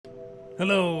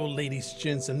Hello, ladies,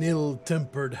 gents, and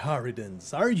ill-tempered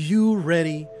harridans. Are you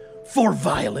ready for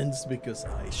violence? Because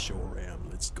I sure am.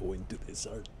 Let's go into this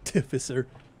Artificer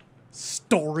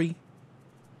story.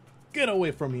 Get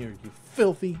away from here, you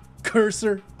filthy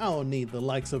cursor. I don't need the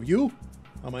likes of you.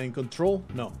 Am I in control?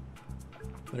 No.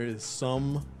 There is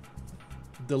some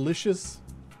delicious...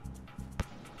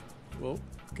 Well,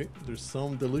 okay. There's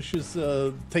some delicious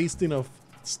tasting of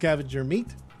scavenger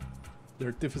meat. The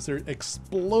Artificer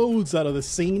explodes out of the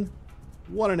scene.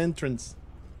 What an entrance.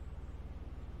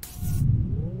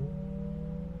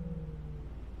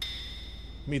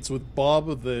 Meets with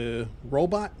Bob the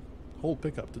robot. Hold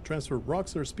pickup to transfer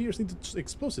rocks or spears into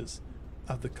explosives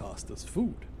at the cost of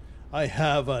food. I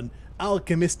have an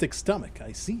alchemistic stomach,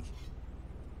 I see.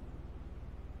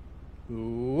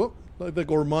 Whoop, like the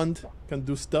gourmand can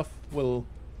do stuff while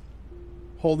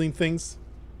holding things.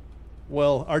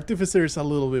 Well, Artificer is a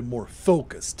little bit more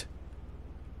focused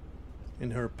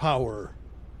in her power.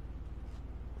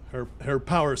 Her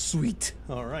power suite.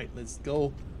 Alright, let's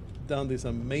go down this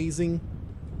amazing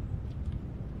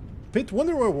pit.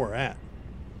 Wonder where we're at.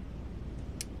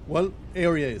 What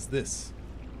area is this?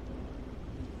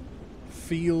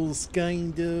 Feels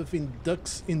kind of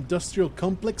industrial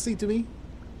complexy to me.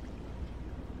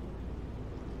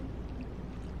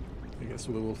 I guess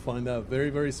we will find out very,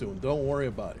 very soon. Don't worry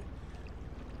about it.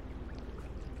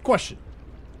 Question.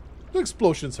 Do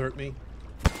explosions hurt me?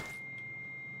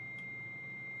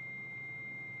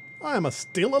 I am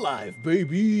still alive,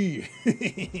 baby!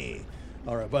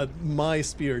 Alright, but my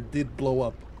spear did blow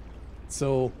up.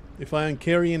 So, if I am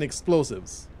carrying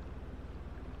explosives,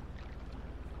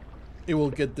 it will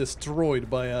get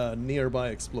destroyed by a nearby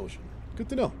explosion. Good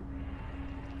to know.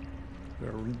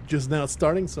 We're just now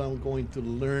starting, so I'm going to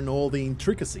learn all the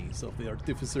intricacies of the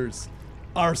Artificer's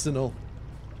arsenal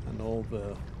and all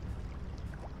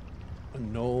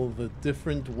the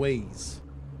different ways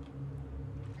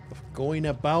of going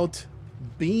about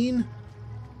being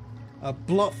a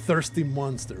bloodthirsty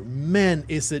monster. Man,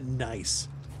 is it nice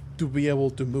to be able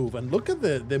to move. And look at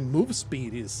the move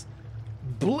speed is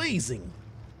blazing.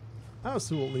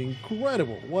 Absolutely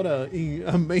incredible. What a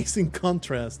amazing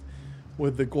contrast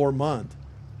with the gourmand.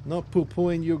 Not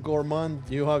poo-pooing you, gourmand.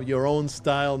 You have your own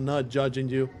style, not judging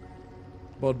you.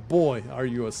 But boy, are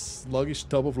you a sluggish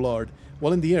tub of lard.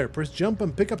 While in the air, press jump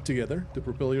and pick up together to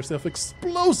propel yourself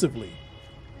explosively.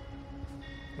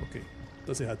 Okay,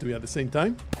 does it have to be at the same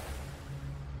time?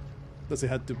 Does it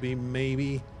have to be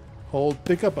maybe hold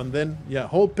pick up and then, yeah,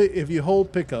 hold pick, if you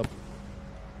hold pick up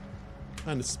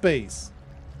and space.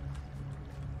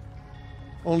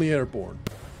 Only airborne,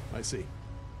 I see.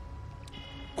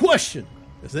 Question,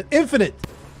 is it infinite?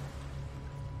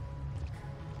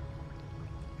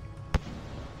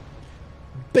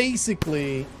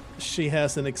 Basically, she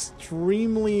has an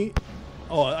extremely...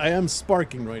 Oh, I am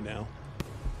sparking right now.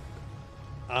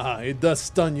 Ah, it does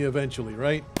stun you eventually,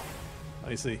 right?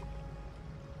 I see.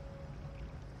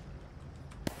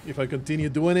 If I continue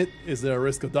doing it, is there a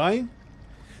risk of dying?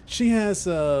 She has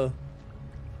a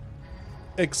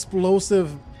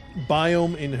explosive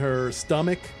biome in her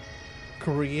stomach.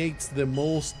 Creates the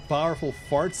most powerful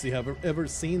farts you have ever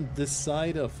seen this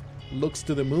side of Looks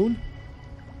to the Moon.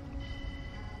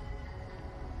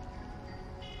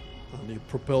 And it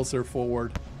propels her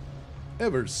forward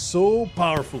ever so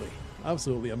powerfully.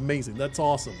 Absolutely amazing. That's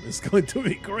awesome. It's going to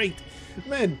be great.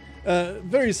 Man,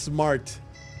 very smart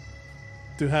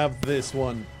to have this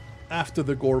one after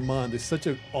the gourmand. It's such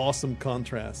an awesome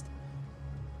contrast.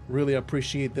 Really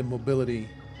appreciate the mobility.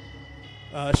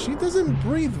 She doesn't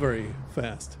breathe very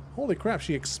fast. Holy crap,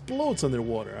 she explodes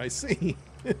underwater. I see.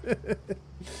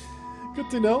 Good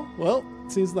to know. Well,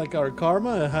 it seems like our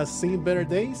karma has seen better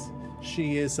days.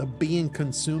 She is a being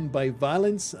consumed by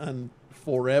violence and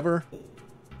forever.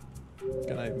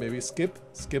 Can I maybe skip?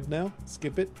 Skip now?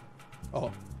 Skip it?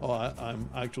 Oh, I'm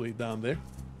actually down there.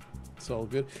 It's all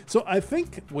good. So I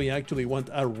think we actually want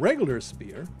a regular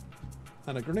spear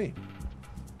and a grenade.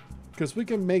 Because we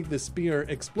can make the spear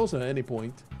explosive at any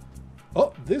point.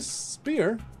 Oh, this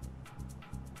spear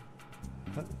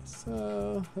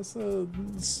has a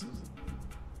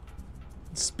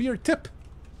spear tip.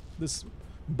 This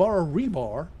bar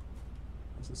rebar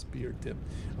is a spear tip.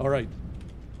 All right.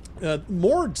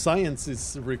 More science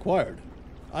is required.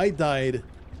 I died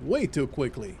way too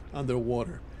quickly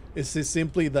underwater. Is it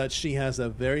simply that she has a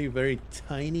very, very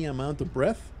tiny amount of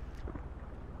breath?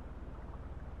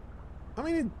 I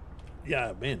mean,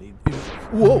 yeah, man.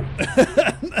 Whoa!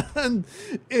 And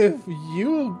if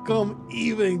you come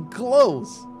even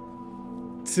close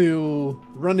to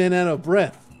running out of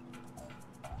breath,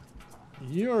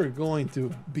 You're going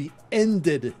to be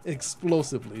ended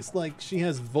explosively. It's like she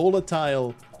has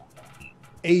volatile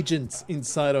agents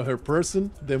inside of her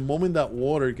person. The moment that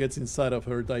water gets inside of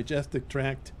her digestive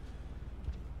tract,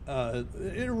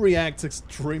 it reacts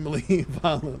extremely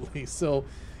violently. So,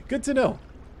 good to know.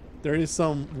 There is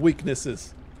some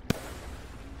weaknesses.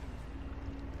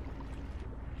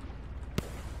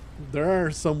 There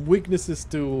are some weaknesses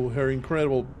to her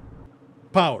incredible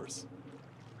powers.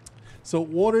 So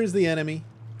water is the enemy.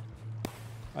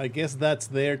 I guess that's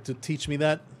there to teach me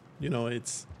that. You know,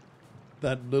 it's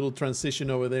that little transition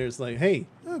over there. It's like, hey,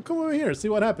 come over here, see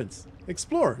what happens.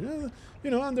 Explore. You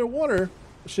know, underwater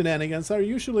shenanigans are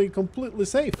usually completely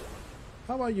safe.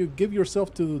 How about you give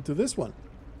yourself to this one?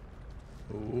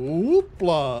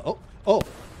 Oopla. Oh,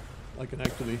 I can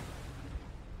actually...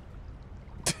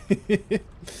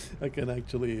 I can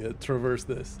actually traverse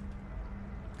this.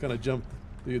 What kind of jump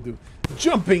do you do?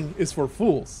 Jumping is for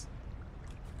fools.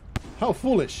 How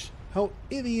foolish. How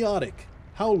idiotic.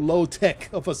 How low-tech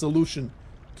of a solution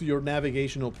to your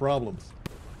navigational problems.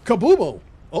 Kabubo!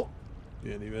 Oh,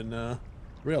 didn't even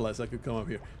realize I could come up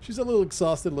here. She's a little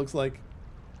exhausted, looks like.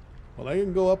 Well, I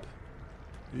can go up.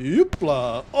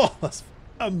 Yoopla! Oh, that's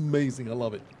amazing. I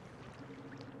love it.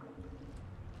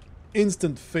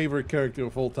 Instant favorite character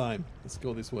of all time. Let's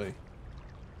go this way.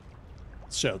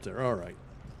 Shelter, alright.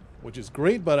 Which is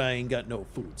great, but I ain't got no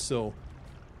food, so...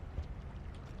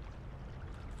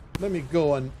 Let me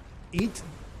go and eat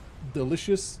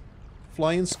delicious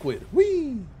flying squid.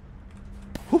 Whee!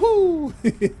 Woohoo!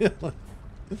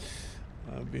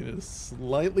 I'm being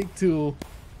slightly too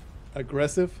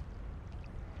aggressive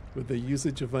with the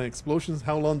usage of my explosions.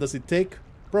 How long does it take?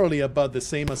 Probably about the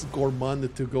same as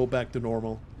Gourmand to go back to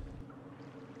normal.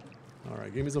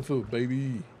 Alright, give me some food,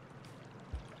 baby.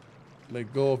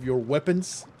 Let go of your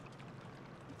weapons.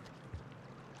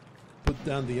 Put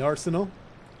down the arsenal.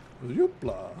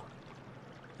 Yoopla.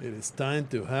 It is time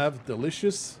to have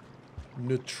delicious,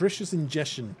 nutritious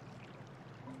ingestion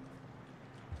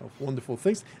of wonderful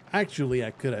things. Actually,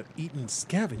 I could have eaten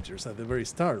scavengers at the very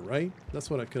start, right? That's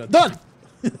what I could have done!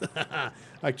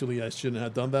 Actually, I shouldn't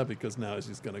have done that because now it's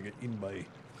just gonna get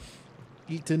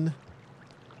eaten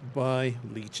by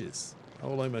leeches. I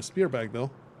would like my spear back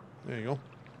though. There you go.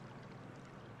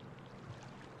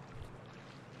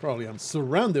 Probably I'm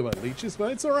surrounded by leeches,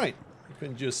 but it's alright. You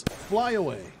can just fly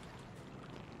away.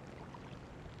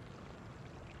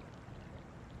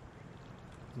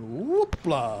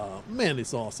 Whoopla! Man,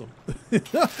 it's awesome.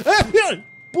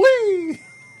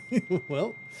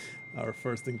 Well, our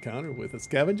first encounter with a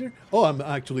scavenger. Oh, I'm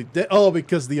actually dead. Oh,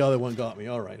 because the other one got me.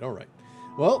 Alright, alright.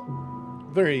 Well,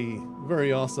 very,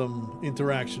 very awesome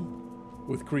interaction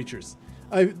with creatures.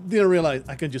 I didn't realize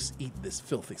I can just eat this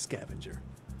filthy scavenger.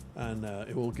 And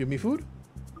it will give me food.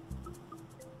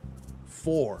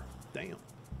 4. Damn.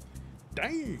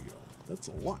 Damn. That's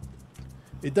a lot.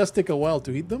 It does take a while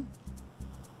to eat them.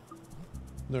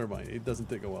 Never mind. It doesn't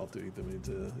take a while to eat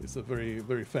them. It's a very,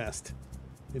 very fast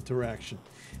interaction.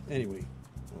 Anyway,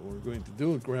 what we're going to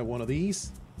do is grab one of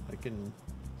these. And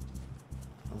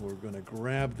we're going to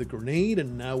grab the grenade,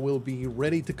 and now we'll be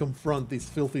ready to confront these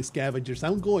filthy scavengers.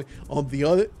 I'm going on the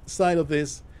other side of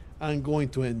this. I'm going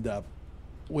to end up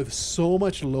with so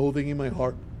much loathing in my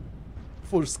heart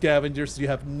for scavengers. You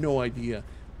have no idea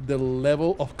the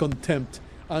level of contempt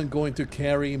I'm going to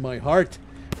carry in my heart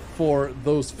for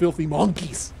those filthy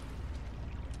monkeys.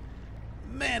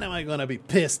 Man, am I gonna be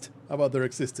pissed about their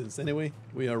existence. Anyway,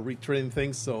 we are retreading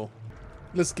things, so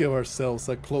let's give ourselves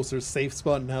a closer safe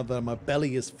spot now that my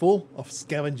belly is full of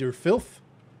scavenger filth.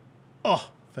 Oh,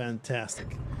 fantastic.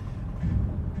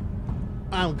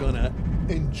 I'm gonna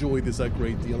enjoy this a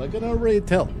great deal. I can already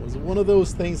tell. It was one of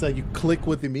those things that you click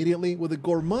with immediately. With the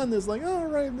Gourmand, it's like,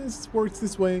 alright, this works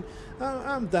this way.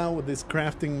 I'm down with this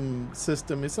crafting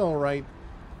system. It's alright.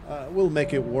 We'll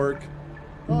make it work.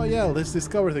 Oh yeah, let's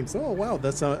discover things. Oh wow,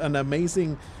 that's an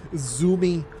amazing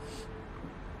zoomy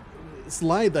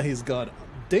slide that he's got.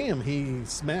 Damn, he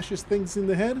smashes things in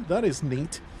the head. That is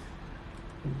neat.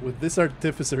 With this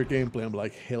Artificer gameplay, I'm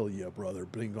like, hell yeah, brother,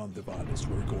 bring on the violence.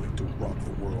 We're going to rock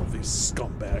the world, these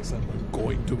scumbags, and we're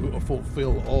going to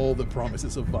fulfill all the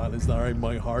promises of violence that are in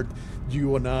my heart.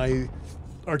 You and I,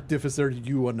 Artificer,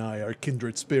 you and I are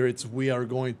kindred spirits. We are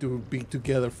going to be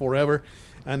together forever,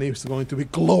 and it's going to be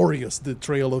glorious. The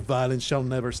trail of violence shall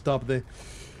never stop. The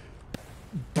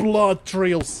blood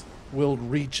trails will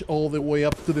reach all the way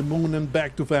up to the moon and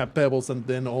back to Fat Pebbles, and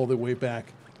then all the way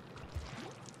back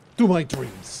to my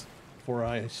dreams, for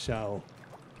I shall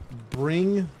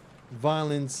bring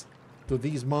violence to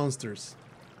these monsters,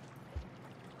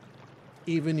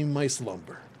 even in my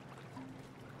slumber.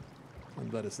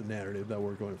 And that is the narrative that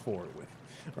we're going forward with.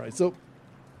 Alright, so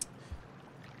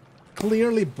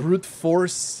clearly brute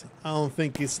force I don't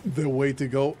think is the way to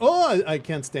go. Oh, I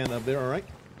can't stand up there, alright.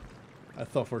 I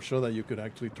thought for sure that you could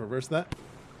actually traverse that.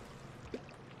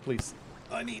 Please.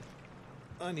 I need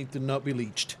to not be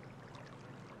leeched.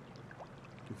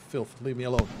 You filth, leave me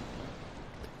alone.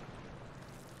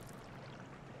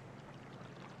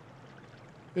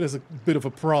 It is a bit of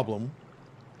a problem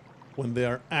when they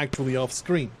are actually off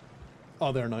screen.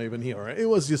 Oh, they're not even here. It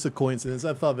was just a coincidence.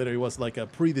 I thought that it was like a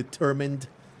predetermined...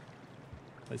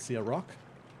 I see a rock.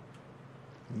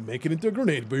 Make it into a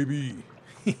grenade, baby.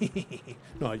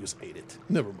 No, I just ate it.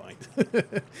 Never mind.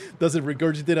 Does it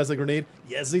regurgitate as a grenade?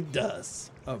 Yes, it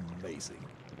does. Amazing.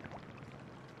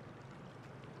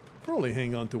 Probably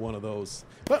hang on to one of those.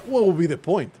 But what will be the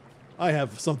point? I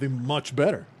have something much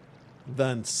better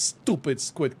than stupid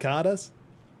squidcadas.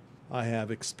 I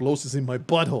have explosives in my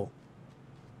butthole.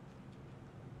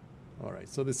 Alright,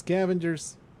 so the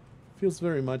scavengers feels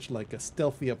very much like a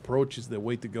stealthy approach is the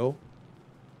way to go.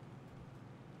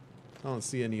 I don't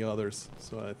see any others,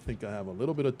 so I think I have a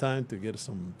little bit of time to get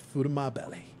some food in my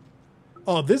belly.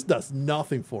 Oh, this does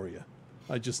nothing for you.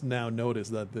 I just now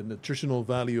noticed that the nutritional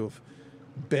value of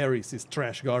berries is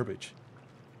trash garbage.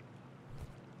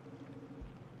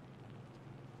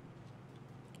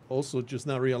 Also, just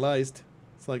now realized,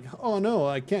 it's like, oh no,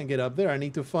 I can't get up there. I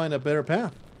need to find a better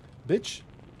path. Bitch,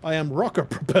 I am rocker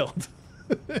propelled.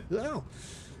 Well,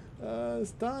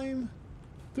 it's time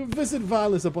to visit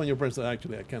violence upon your person.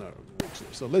 Actually, I cannot reach there.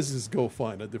 So let's just go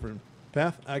find a different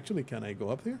path. Actually, can I go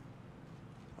up there?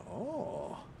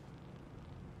 Oh.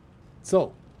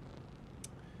 So,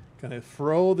 can I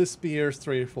throw the spear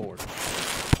straight forward?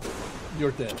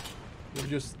 You're dead.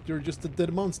 You're just a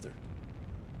dead monster.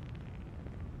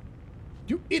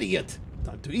 You idiot!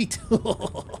 Time to eat.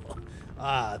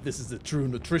 Ah, this is the true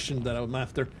nutrition that I'm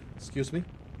after. Excuse me.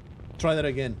 Try that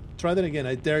again. Try that again.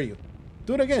 I dare you.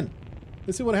 Do it again.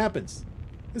 Let's see what happens.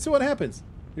 Let's see what happens.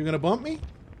 You're gonna bump me?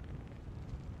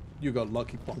 You got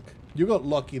lucky, punk. You got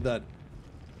lucky that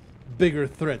bigger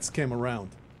threats came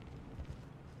around.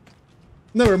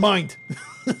 Never mind.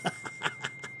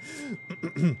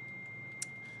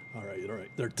 Alright,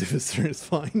 alright. The Artificer is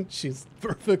fine. She's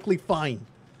perfectly fine.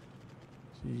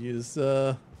 She is,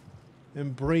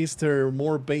 embraced her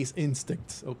more base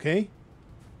instincts, okay?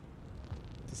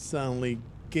 Soundly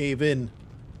gave in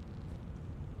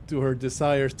to her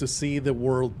desires to see the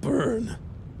world burn.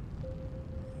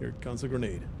 Here comes a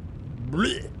grenade.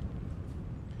 Blech.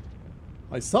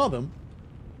 I saw them.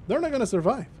 They're not gonna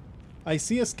survive. I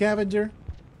see a scavenger.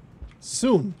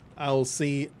 Soon I'll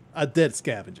see a dead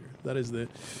scavenger. That is the...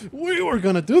 We were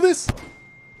gonna do this!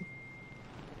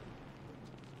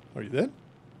 Are you dead?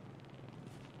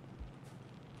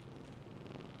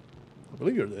 I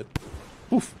believe you're dead.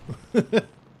 Oof.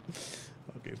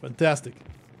 Okay, fantastic.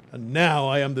 And now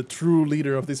I am the true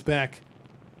leader of this pack.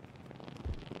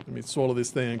 Let me swallow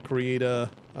this thing and create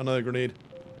another grenade.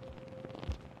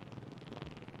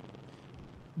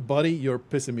 Buddy, you're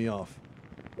pissing me off.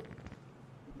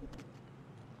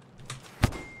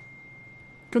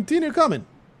 Continue coming.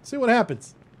 See what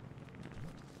happens.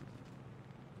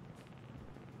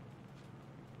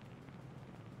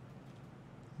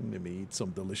 Let me eat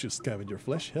some delicious scavenger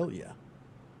flesh. Hell yeah.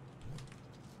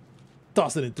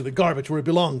 Toss it into the garbage where it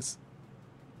belongs.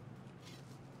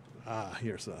 Ah,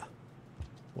 here's a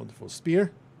wonderful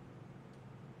spear.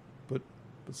 Put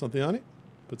something on it.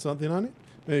 Put something on it.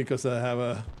 Maybe because I have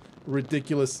a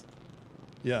ridiculous...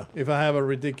 Yeah, if I have a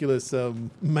ridiculous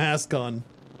mask on,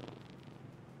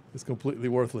 it's completely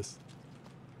worthless.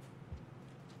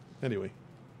 Anyway,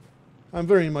 I'm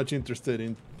very much interested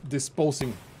in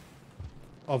disposing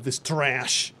of this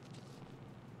trash.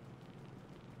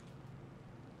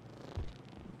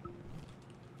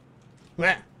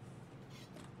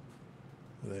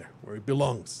 There, where it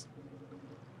belongs.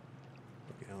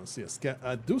 Okay, I don't see a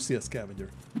I do see a scavenger.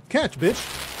 Catch, bitch!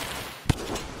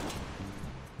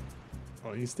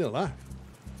 Oh, he's still alive.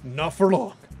 Not for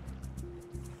long.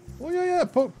 Oh yeah, yeah.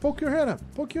 Poke your head up.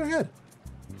 Poke your head.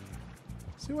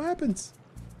 See what happens.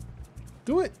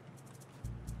 Do it.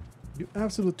 You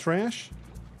absolute trash.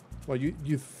 Well,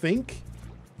 you think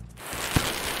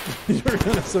you're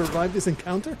gonna survive this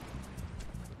encounter?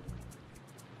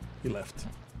 He left.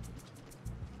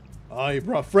 Ah, he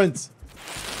brought friends.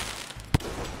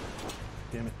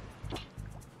 Damn it.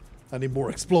 I need more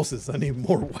explosives. I need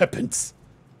more weapons.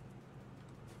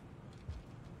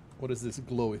 What is this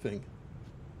glowy thing?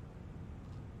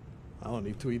 I don't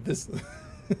need to eat this.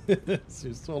 So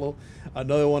you swallow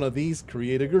another one of these,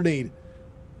 create a grenade.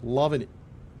 Loving it.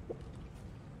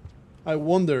 I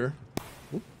wonder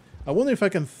I wonder if I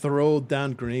can throw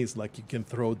down grenades like you can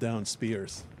throw down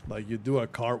spears. Like you do a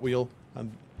cartwheel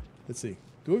and let's see,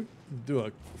 do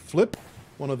a flip,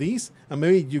 one of these, and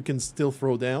maybe you can still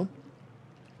throw down.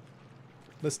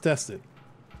 Let's test it.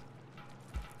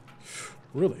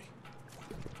 Really?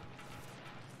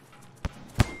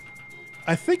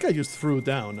 I think I just threw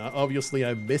down. Obviously,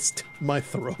 I missed my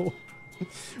throw.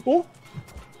 Oh!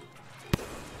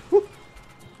 Woo.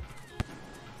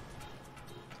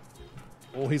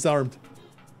 Oh, he's armed.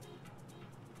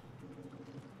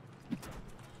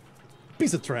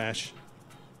 Piece of trash.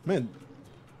 Man,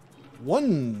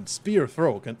 one spear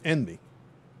throw can end me.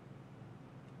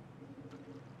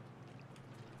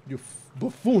 You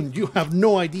buffoon, you have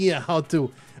no idea how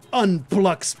to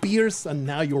unpluck spears, and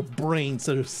now your brains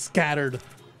are scattered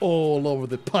all over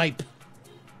the pipe.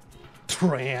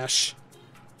 Trash.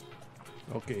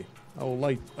 Okay,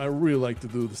 I really like to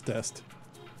do this test.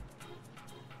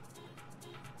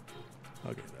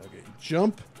 Okay,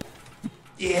 jump.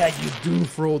 Yeah, you do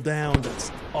throw down.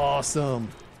 That's awesome.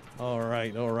 All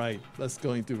right. That's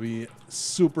going to be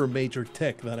super major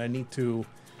tech that I need to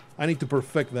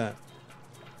perfect that.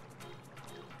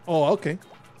 Oh, okay.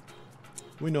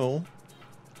 We know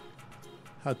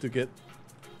how to get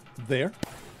there.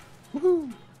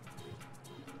 Woohoo!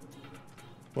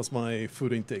 What's my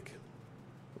food intake?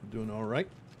 We're doing all right.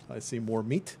 I see more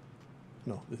meat.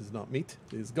 No, this is not meat.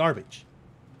 This is garbage.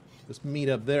 There's meat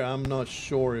up there. I'm not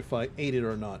sure if I ate it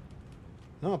or not.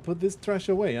 No, put this trash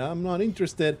away. I'm not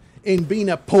interested in being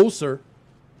a poser.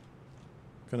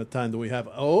 What kind of time do we have?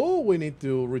 Oh, we need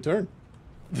to return.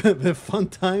 The fun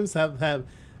times have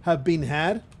been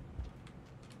had.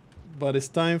 But it's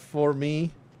time for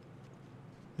me.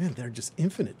 Man, they're just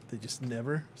infinite. They just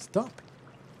never stop.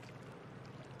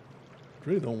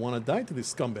 Really don't want to die to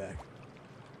this scumbag.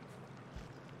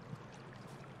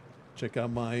 Check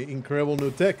out my incredible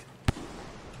new tech.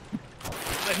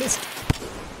 I missed.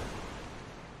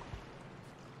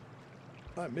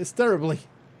 I missed terribly.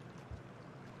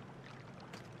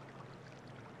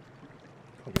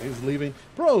 Okay, he's leaving.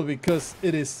 Probably because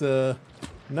it is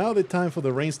now the time for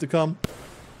the rains to come.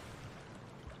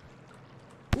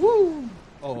 Woo!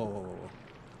 Oh.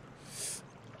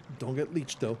 Don't get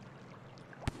leeched though.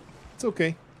 It's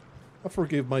okay. I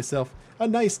forgive myself. A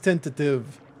nice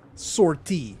tentative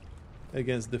sortie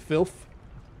against the filth.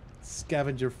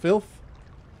 Scavenger filth.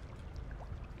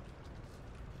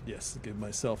 Yes, give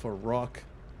myself a rock.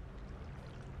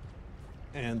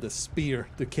 And a spear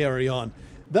to carry on.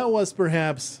 That was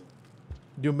perhaps...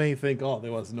 You may think, oh,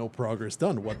 there was no progress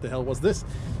done. What the hell was this?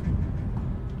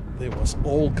 There was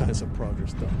all kinds of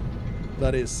progress done.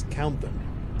 That is, count them.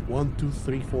 1, 2,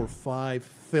 3, 4, 5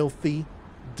 filthy,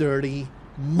 dirty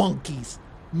monkeys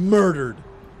murdered.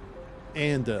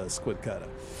 And squid kata.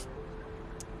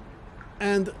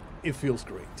 And it feels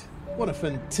great. What a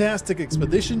fantastic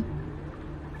expedition.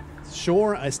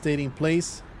 Sure, I stayed in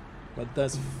place, but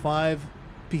that's 5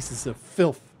 pieces of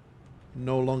filth.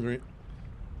 No longer...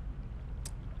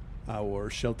 Our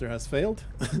shelter has failed.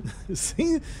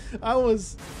 See, I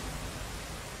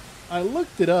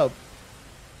looked it up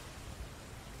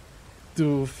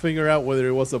to figure out whether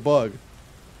it was a bug.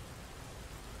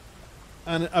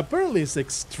 And apparently it's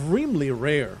extremely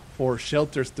rare for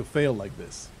shelters to fail like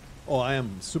this. Oh, I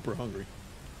am super hungry.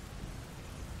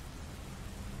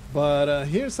 But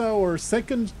here's our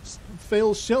second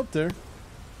failed shelter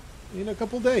in a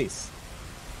couple days.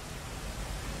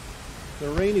 The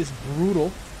rain is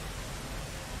brutal.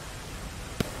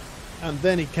 And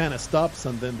then it kind of stops,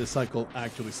 and then the cycle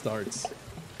actually starts.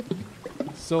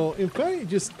 So, in fact, it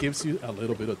just gives you a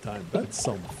little bit of time. That's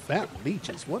some fat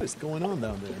leeches. What is going on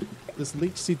down there? This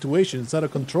leech situation is out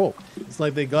of control. It's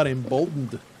like they got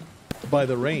emboldened by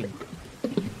the rain.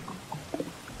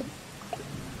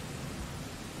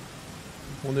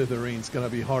 Wonder if the rain's gonna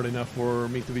be hard enough for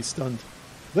me to be stunned.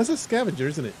 That's a scavenger,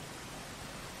 isn't it?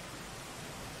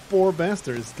 Poor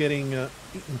bastard is getting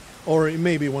eaten. Or it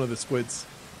may be one of the squids.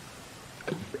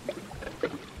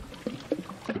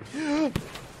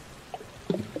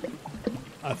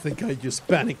 I think I just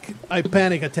I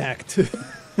panic attacked.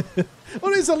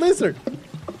 Oh, it's a lizard.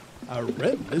 A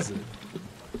red lizard.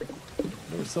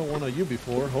 Never saw one of you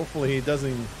before. Hopefully he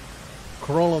doesn't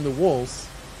crawl on the walls.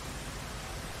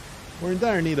 We're in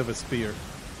dire need of a spear.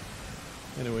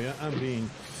 Anyway, I'm being...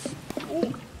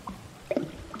 Oh.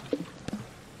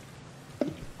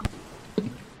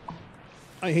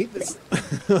 I hate this.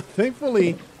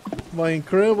 Thankfully, my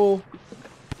incredible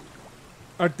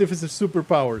Artificer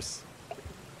superpowers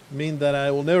mean that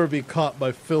I will never be caught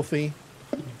by filthy,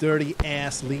 dirty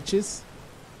ass leeches.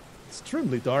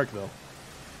 Extremely dark though.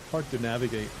 Hard to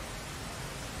navigate.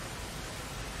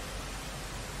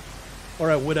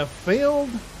 Alright, with a failed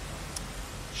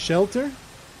shelter,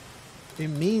 it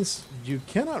means you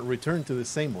cannot return to the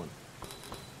same one.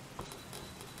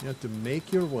 You have to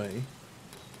make your way.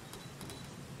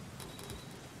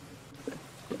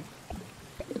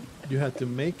 You have to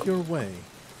make your way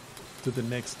to the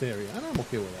next area. And I'm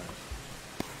okay with that.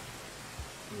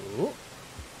 Oh.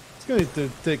 It's going to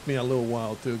take me a little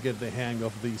while to get the hang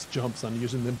of these jumps and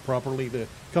using them properly. The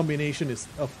combination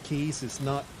of keys is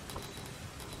not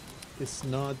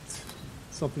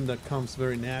something that comes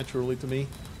very naturally to me.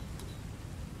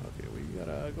 Okay, we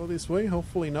gotta go this way.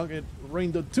 Hopefully not get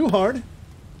rained on too hard.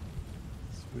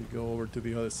 So we go over to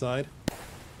the other side.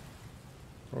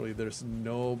 Probably there's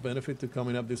no benefit to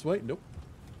coming up this way. Nope.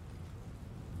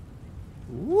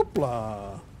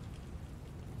 Whoopla.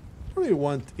 Probably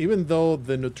want, even though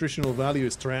the nutritional value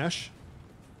is trash,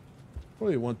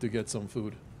 probably want to get some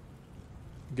food.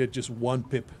 Get just one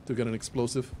pip to get an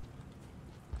explosive.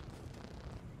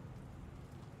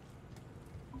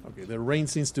 Okay, the rain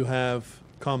seems to have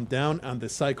calmed down and the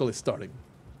cycle is starting.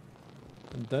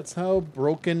 And that's how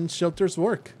broken shelters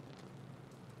work.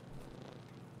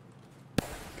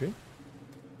 Okay.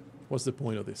 What's the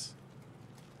point of this?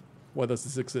 Why does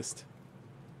this exist?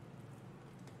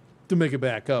 To make it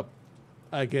back up.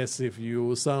 I guess if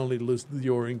you suddenly lose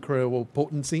your incredible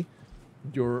potency,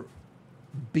 your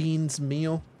beans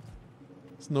meal,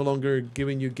 it's no longer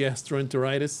giving you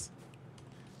gastroenteritis.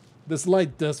 The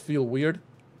slide does feel weird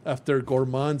after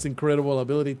Gourmand's incredible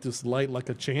ability to slide like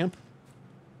a champ.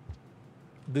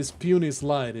 This puny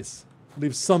slide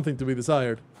leaves something to be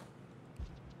desired.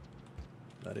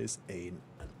 That is an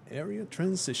area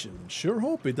transition. Sure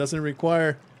hope it doesn't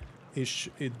require...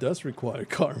 It does require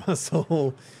karma,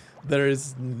 so there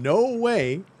is no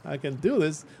way I can do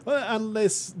this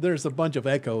unless there's a bunch of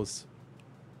echoes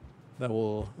that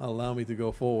will allow me to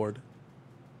go forward.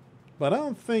 But I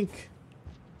don't think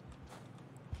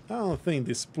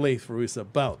this playthrough is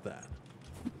about that.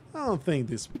 I think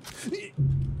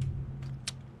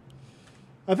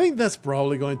that's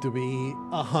probably going to be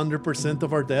 100%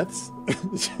 of our deaths.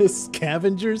 Just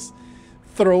scavengers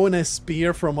throwing a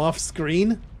spear from off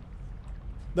screen.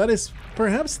 That is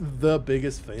perhaps the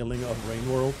biggest failing of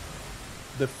Rain World.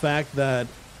 The fact that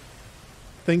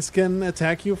things can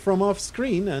attack you from off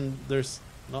screen and there's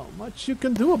not much you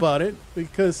can do about it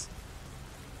because,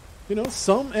 you know,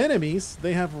 some enemies,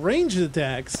 they have ranged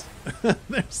attacks.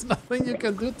 There's nothing you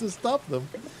can do to stop them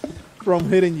from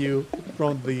hitting you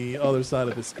from the other side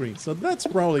of the screen. So that's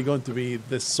probably going to be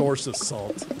the source of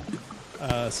salt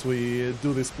as we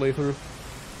do this playthrough.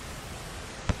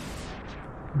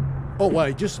 Oh, wow,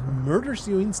 it just murders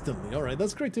you instantly. Alright,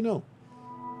 that's great to know.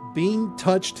 Being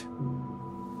touched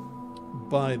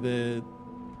by the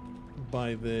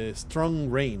strong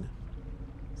rain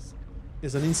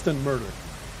is an instant murder.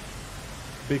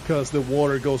 Because the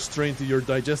water goes straight into your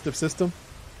digestive system.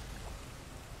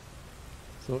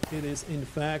 So it is, in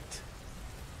fact,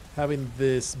 having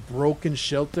this broken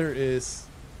shelter is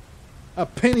a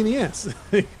pain in the ass.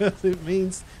 Because it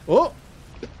means... Oh!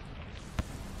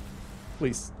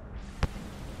 Please.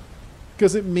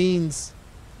 Because it means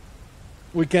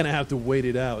we kind of have to wait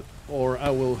it out, or I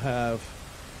will have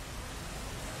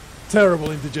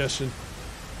terrible indigestion.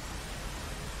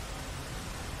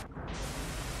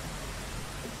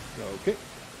 Okay.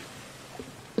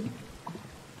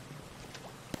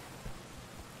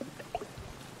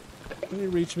 Can it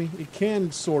reach me? It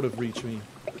can sort of reach me,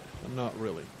 but not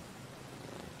really.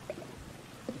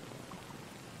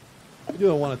 You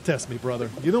don't want to test me,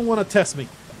 brother. You don't want to test me.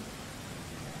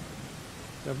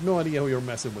 I have no idea who you're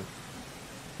messing with.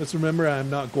 Let's remember I'm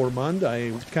not Gourmand.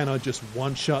 I cannot just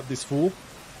one-shot this fool.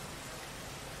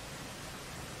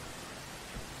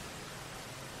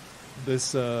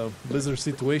 This blizzard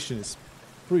situation is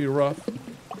pretty rough.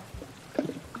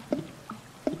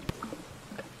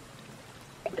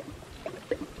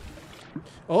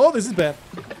 Oh, this is bad.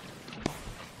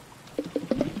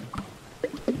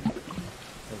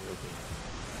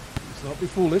 Let's not be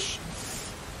foolish.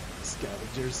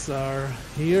 Scavengers are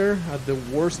here at the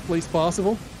worst place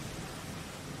possible.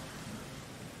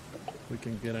 We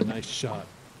can get a nice shot.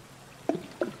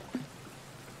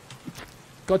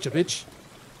 Gotcha, bitch.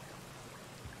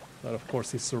 But of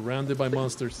course he's surrounded by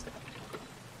monsters.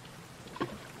 I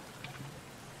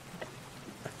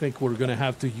think we're gonna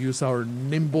have to use our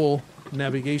nimble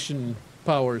navigation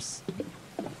powers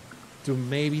to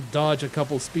maybe dodge a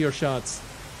couple spear shots.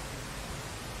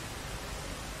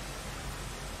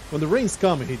 When the rain's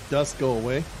coming, it does go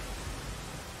away.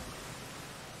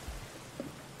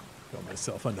 Got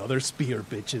myself another spear,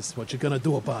 bitches. What you gonna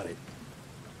do about it?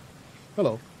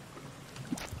 Hello.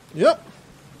 Yep.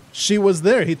 She was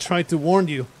there. He tried to warn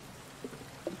you.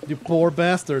 You poor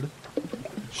bastard.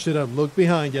 Should have looked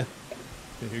behind you.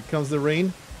 Okay, here comes the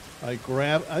rain. I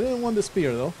didn't want the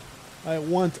spear though. I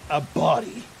want a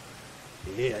body.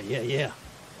 Yeah, yeah, yeah.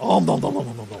 Oh, no, no, no,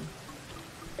 no, no, no.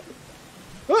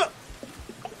 Ah!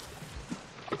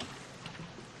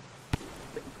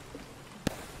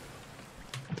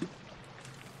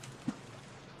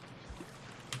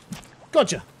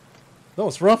 Gotcha. That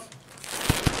was rough.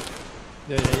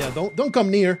 Yeah, yeah, yeah. Don't come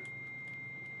near.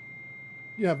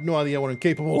 You have no idea what I'm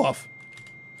capable of.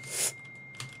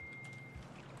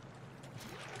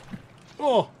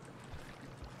 Oh.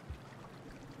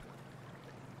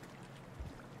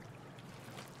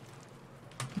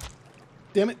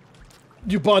 Damn it.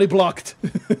 You body blocked.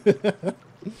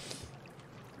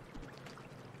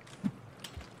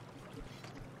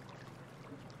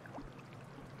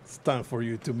 It's time for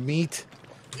you to meet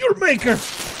your maker.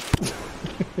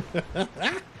 I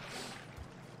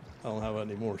don't have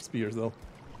any more spears though.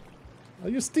 Oh,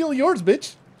 you steal yours,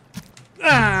 bitch.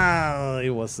 Ah,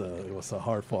 it was a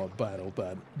hard-fought battle,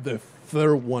 but the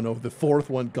fourth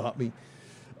one got me.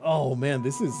 Oh man,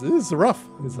 this is rough.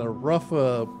 It's a rough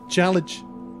challenge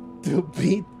to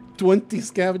beat 20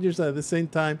 scavengers at the same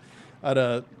time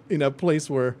in a place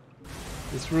where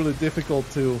it's really difficult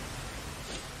to,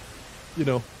 you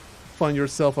know, find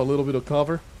yourself a little bit of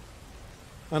cover.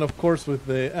 And of course with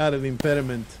the added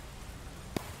impediment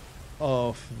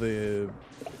of the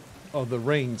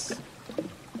rains.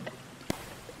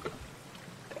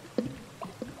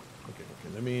 Okay,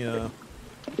 let me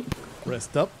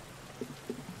rest up.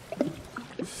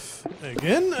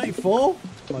 Again, I fall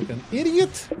like an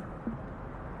idiot.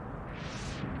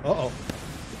 Uh-oh.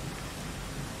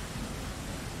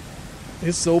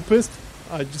 He's so pissed.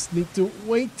 I just need to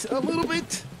wait a little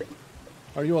bit.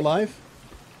 Are you alive?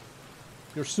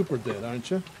 You're super dead, aren't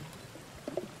you?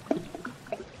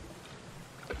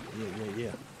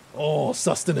 Yeah. Oh,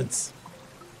 sustenance.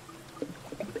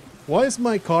 Why is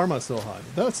my karma so high?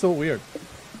 That's so weird.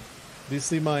 Do you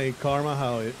see my karma,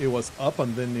 how it was up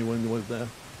and then it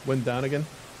went down again?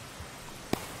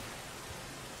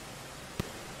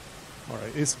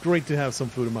 Alright, it's great to have some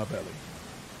food in my belly.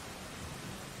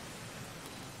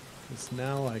 Because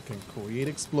now I can create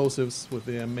explosives with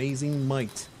the amazing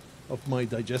might of my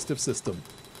digestive system.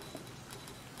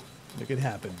 Make it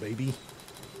happen, baby.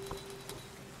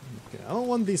 Okay, I don't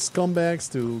want these scumbags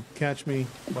to catch me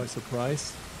by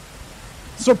surprise.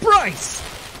 Surprise!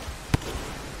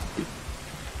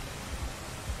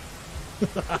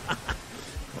 Okay,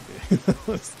 that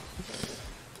was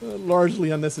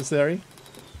largely unnecessary.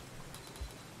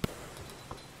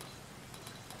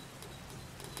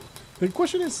 The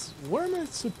question is, where am I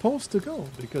supposed to go?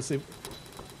 Because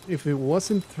if it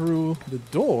wasn't through the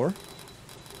door,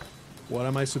 what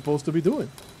am I supposed to be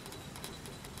doing?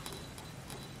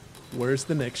 Where's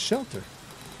the next shelter?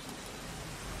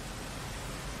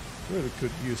 Really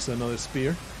could use another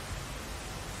spear.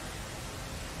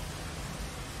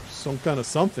 Some kind of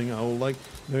something I would like.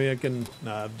 Maybe I can.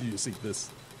 Nah, do you see this?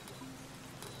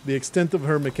 The extent of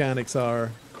her mechanics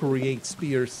are create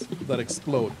spears that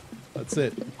explode. That's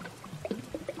it.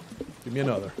 Give me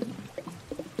another.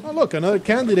 Oh look, another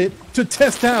candidate to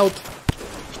test out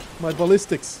my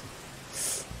ballistics.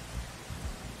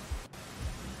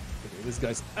 Okay, this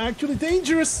guy's actually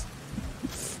dangerous.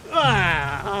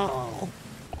 Ah!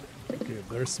 Okay,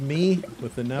 there's me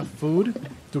with enough food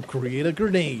to create a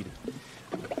grenade.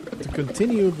 To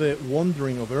continue the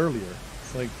wandering of earlier.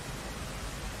 It's like,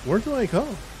 where do I go?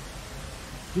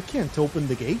 You can't open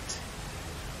the gate.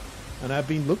 And I've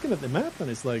been looking at the map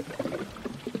and it's like,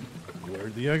 where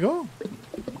do I go?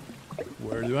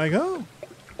 Where do I go?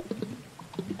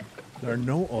 There are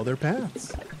no other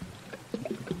paths.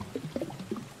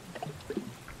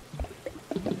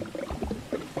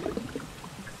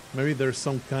 Maybe there's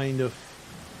some kind of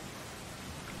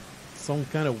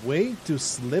way to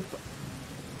slip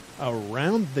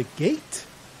around the gate.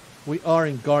 We are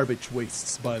in garbage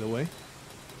wastes, by the way.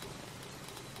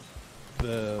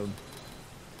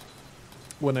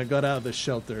 When I got out of the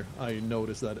shelter, I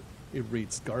noticed that it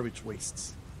reads garbage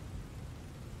wastes.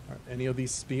 Are any of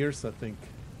these spears? I think.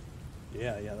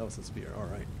 Yeah, that was a spear.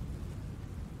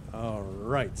 All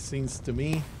right. Seems to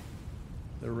me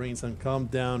the rains have calmed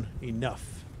down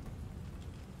enough.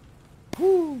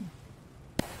 Woo!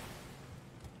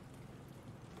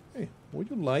 Hey, would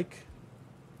you like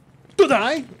to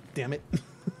die? Damn it!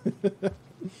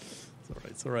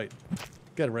 It's all right.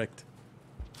 Get wrecked.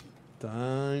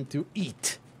 Time to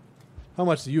eat. How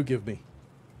much do you give me?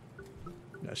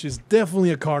 Yeah, she's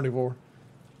definitely a carnivore.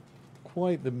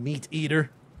 Quite the meat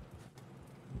eater.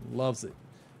 Loves it.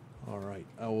 Alright,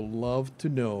 I would love to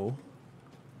know.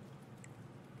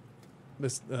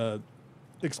 Let's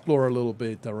explore a little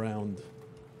bit around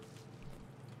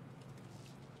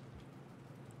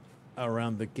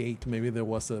the gate. Maybe there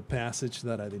was a passage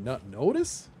that I did not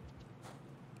notice.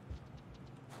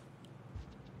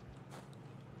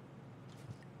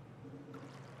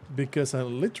 Because I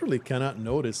literally cannot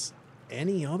notice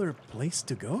any other place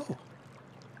to go.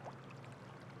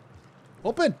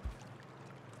 Open!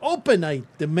 Open! I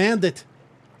demand it!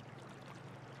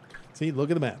 See, look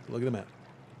at the map. Look at the map.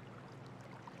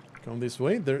 Come this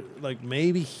way. They're like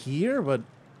maybe here, but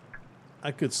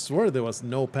I could swear there was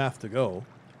no path to go.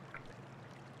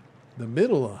 The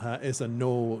middle is a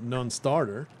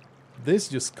non-starter. This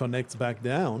just connects back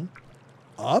down.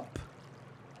 Up?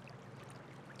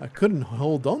 I couldn't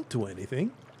hold on to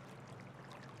anything.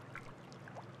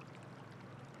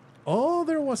 Oh,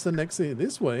 there was an exit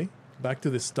this way. Back to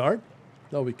the start.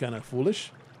 That would be kind of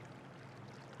foolish.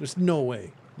 There's no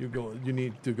way you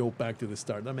need to go back to the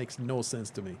start. That makes no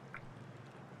sense to me.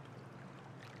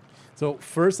 So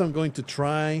first I'm going to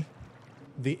try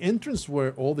the entrance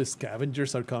where all the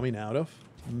scavengers are coming out of.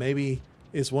 Maybe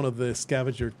it's one of the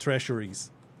scavenger treasuries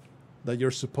that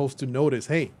you're supposed to notice.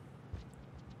 Hey,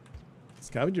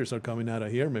 scavengers are coming out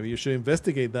of here. Maybe you should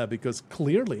investigate that, because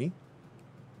clearly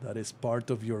that is part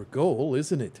of your goal,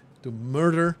 isn't it? To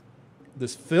murder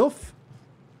this filth.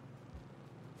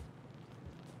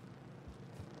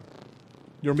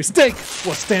 Your mistake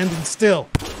was standing still.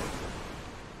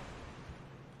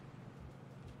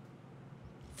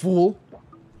 Fool.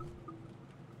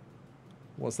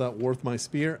 Was that worth my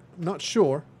spear? Not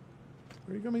sure.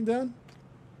 Are you coming down?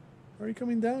 Are you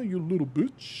coming down, you little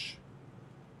bitch?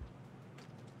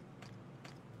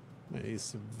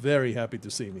 He's very happy to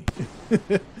see me.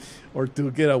 Or to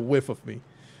get a whiff of me.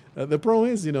 The problem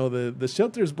is, you know, the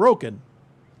shelter is broken.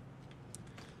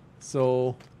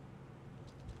 So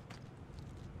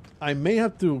I may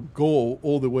have to go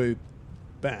all the way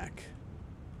back.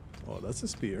 Oh, that's a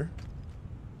spear.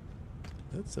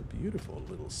 That's a beautiful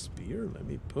little spear. Let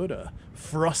me put a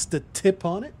frosted tip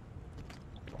on it.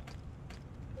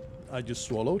 I just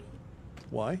swallowed.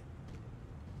 Why?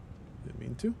 Didn't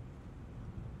mean to.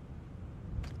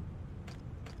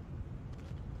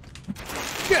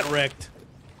 Get wrecked!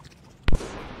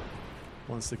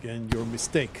 Once again, your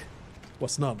mistake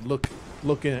was not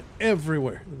looking at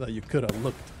everywhere that you could have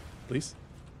looked. Please.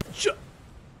 Shut!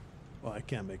 Oh, I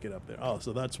can't make it up there. Oh,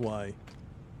 so that's why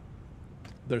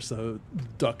there's a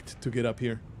duct to get up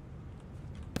here.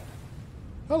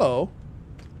 Hello.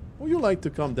 Would you like to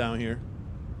come down here?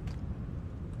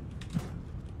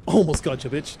 Almost got you,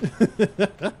 bitch.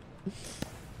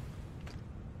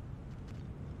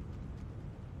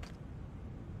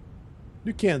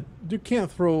 You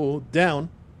can't throw down,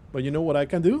 but you know what I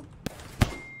can do?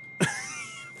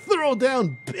 Throw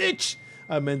down, bitch!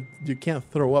 I meant you can't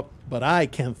throw up, but I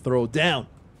can throw down.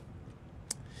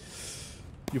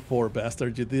 You poor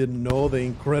bastard, you didn't know the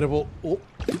incredible... Oh,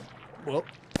 well...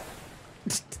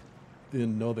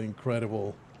 Didn't know the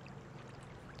incredible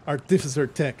Artificer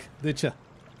tech, did ya?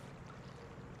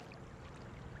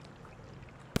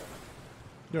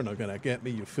 You're not gonna get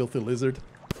me, you filthy lizard.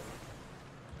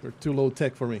 You're too low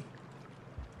tech for me.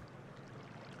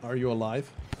 Are you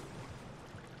alive?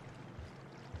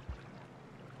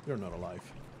 You're not alive.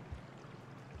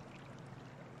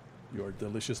 You're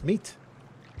delicious meat.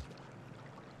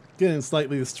 Getting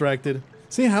slightly distracted.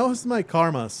 See, how is my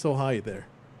karma so high there?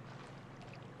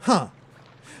 Huh.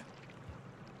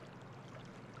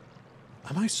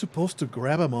 Am I supposed to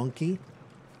grab a monkey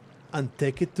and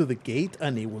take it to the gate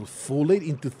and it will fool it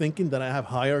into thinking that I have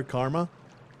higher karma?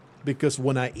 Because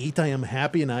when I eat, I am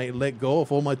happy and I let go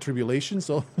of all my tribulations,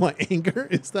 all my anger?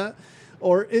 Is that?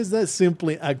 Or is that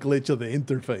simply a glitch of the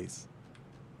interface?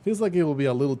 Feels like it will be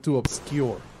a little too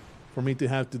obscure for me to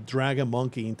have to drag a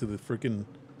monkey into the freaking...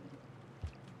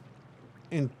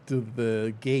 into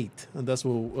the gate. And that's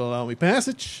what will allow me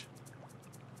passage.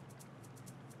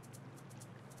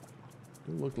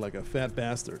 You look like a fat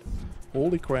bastard.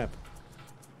 Holy crap.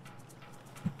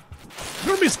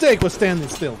 Your mistake was standing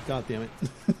still. God damn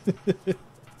it.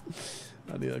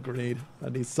 I need a grenade. I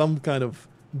need some kind of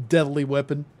deadly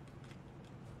weapon.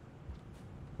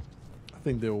 I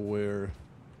think there were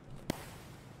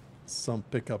some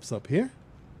pickups up here.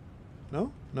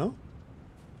 No? No?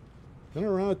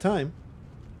 Gonna run out of time.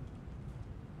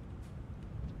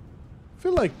 I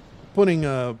feel like putting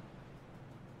a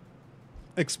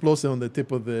explosive on the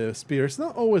tip of the spear is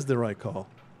not always the right call.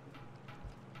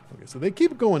 Okay, so they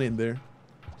keep going in there.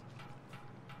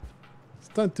 It's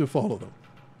time to follow them.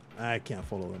 I can't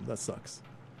follow them. That sucks.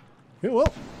 Okay,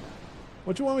 well,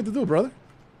 what you want me to do, brother?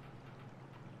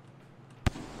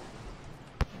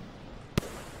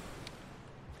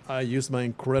 I use my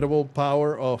incredible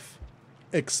power of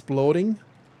exploding.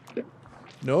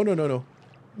 No, no, no, no.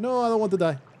 No, I don't want to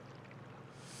die.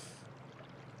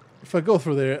 If I go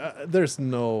through there, there's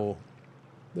no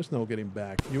getting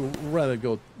back. You'd rather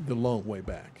go the long way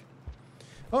back.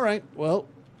 All right, well,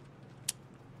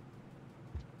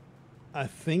 I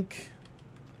think...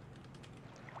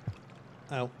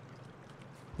 Ow.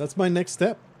 That's my next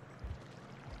step.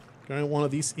 Grab one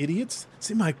of these idiots.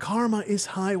 See, my karma is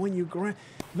high when you grab...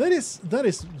 That is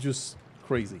just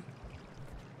crazy.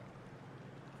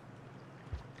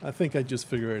 I think I just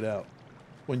figured it out.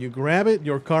 When you grab it,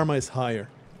 your karma is higher.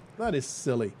 That is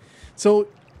silly. So,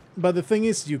 but the thing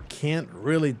is, you can't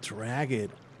really drag it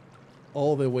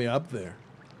all the way up there.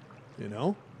 You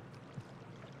know?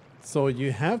 So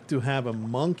you have to have a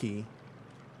monkey.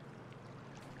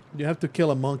 You have to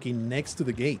kill a monkey next to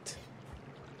the gate.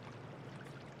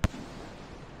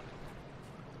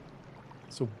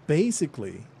 So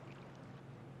basically,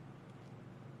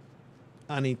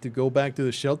 I need to go back to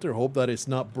the shelter, hope that it's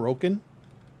not broken.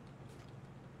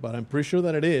 But I'm pretty sure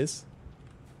that it is.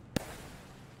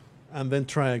 And then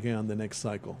try again on the next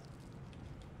cycle.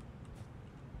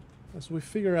 As we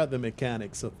figure out the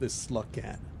mechanics of this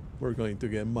slugcat, we're going to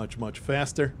get much, much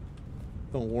faster.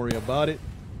 Don't worry about it.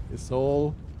 It's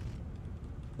all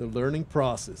the learning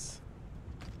process.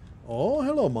 Oh,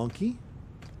 hello, monkey.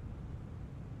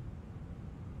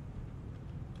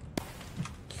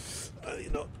 You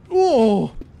know,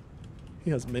 oh,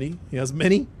 he has many,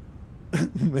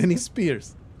 many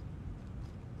spears.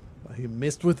 But he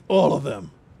missed with all of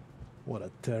them. What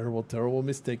a terrible, terrible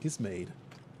mistake he's made.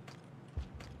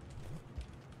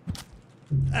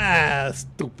 Ah,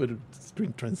 stupid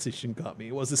screen transition got me.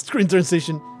 It was a screen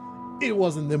transition. It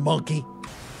wasn't the monkey.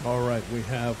 All right, we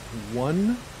have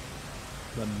one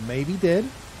that may be dead.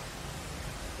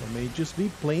 Or may just be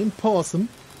plain possum.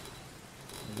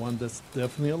 One that's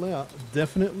definitely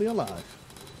alive.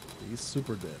 He's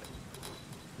super dead.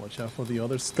 Watch out for the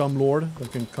other scum lord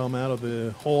that can come out of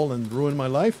the hole and ruin my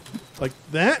life. Like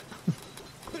that.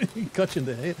 He cut you in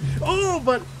the head. Oh,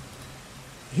 but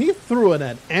he threw it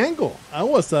at angle. I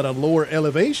was at a lower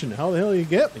elevation. How the hell did he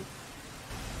get me?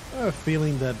 I have a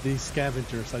feeling that these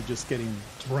scavengers are just getting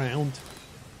drowned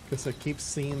because I keep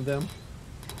seeing them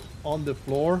on the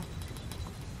floor.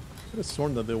 I could have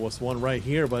sworn that there was one right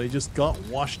here, but it just got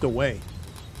washed away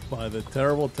by the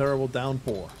terrible, terrible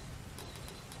downpour.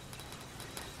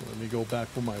 So let me go back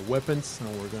for my weapons, and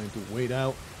we're going to wait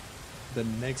out the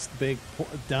next big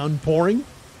downpouring.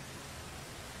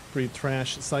 Pretty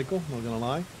trash cycle, not gonna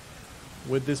lie.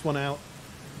 With this one out,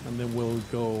 and then we'll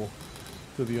go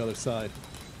to the other side.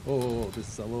 Oh, this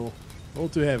is a little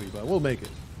too heavy, but we'll make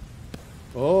it.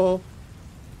 Oh,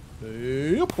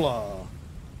 youpla.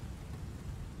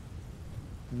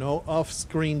 No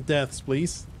off-screen deaths,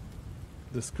 please.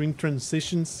 The screen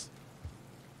transitions.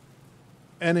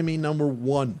 Enemy number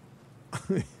 1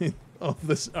 of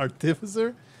this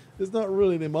Artificer is not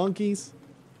really the monkeys.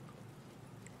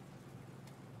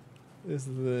 It's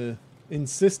the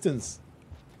insistence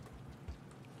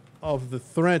of the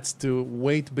threats to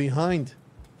wait behind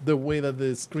the way that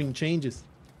the screen changes.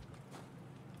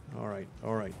 Alright,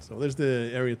 alright. So there's the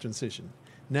area transition.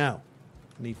 Now,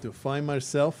 I need to find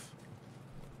myself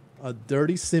a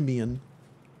dirty simian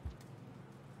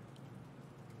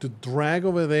to drag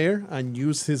over there and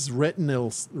use his retinal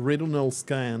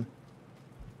scan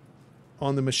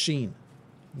on the machine.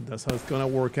 That's how it's gonna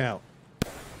work out.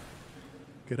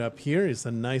 Get up here is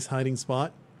a nice hiding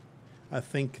spot. I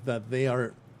think that they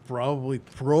are probably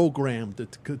programmed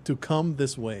to come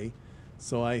this way,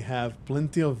 so I have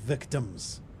plenty of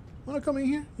victims. Wanna come in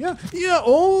here? Yeah, yeah.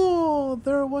 Oh,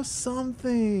 there was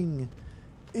something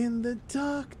in the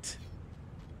duct.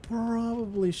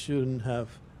 Probably shouldn't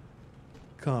have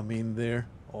come in there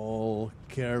all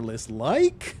careless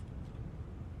like.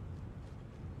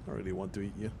 I really want to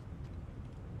eat you.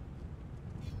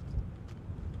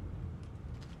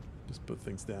 Just put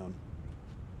things down.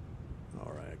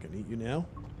 Alright, I can eat you now.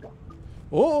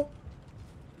 Oh!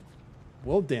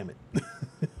 Well, damn it.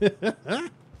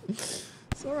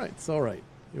 It's alright, it's alright.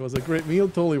 It was a great meal,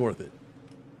 totally worth it.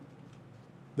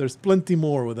 There's plenty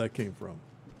more where that came from.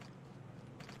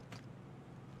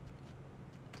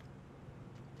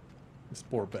 This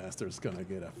poor bastard's gonna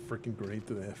get a freaking grenade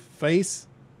to the face.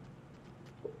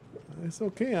 It's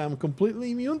okay, I'm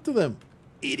completely immune to them.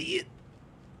 Idiot!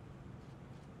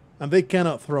 And they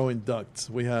cannot throw in ducts.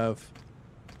 We have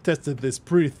tested this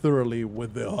pretty thoroughly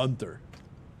with the hunter.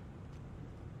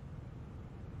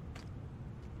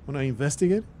 When I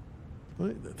investigate,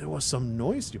 there was some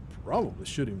noise. You probably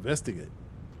should investigate.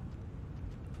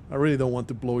 I really don't want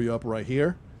to blow you up right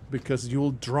here. because you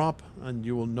will drop and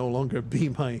you will no longer be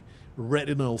my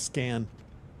retinal scan.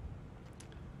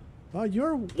 Oh,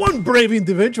 you're one brave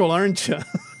individual, aren't you?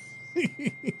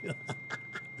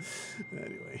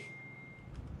 Anyway,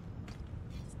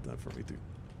 it's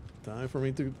time for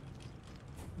me to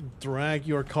drag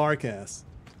your carcass.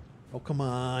 Oh, come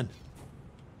on.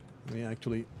 Let me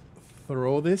actually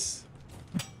throw this.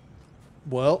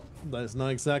 Well, that's not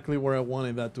exactly where I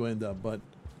wanted that to end up,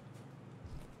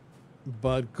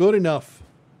 but good enough.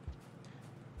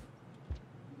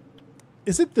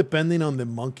 Is it depending on the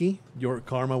monkey, your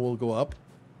karma will go up?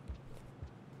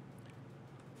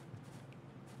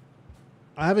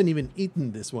 I haven't even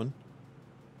eaten this one.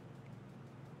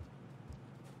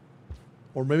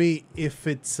 Or maybe if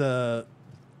it's a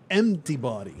empty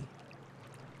body,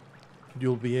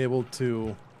 you'll be able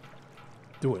to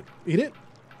do it. Eat it?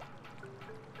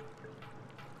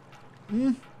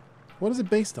 What is it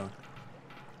based on?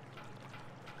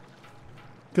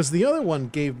 Because the other one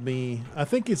gave me, I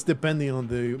think it's depending on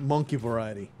the monkey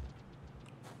variety.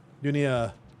 You need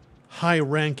a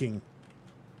high-ranking,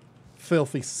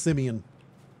 filthy simian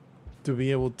to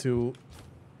be able to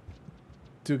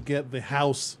get the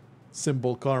house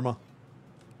symbol karma.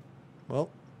 Well,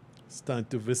 it's time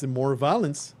to visit more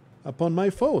violence upon my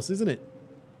foes, isn't it?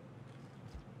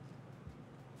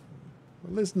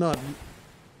 Well, let's not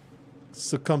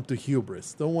succumb to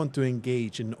hubris. Don't want to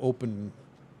engage in open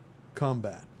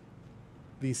combat.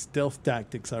 These stealth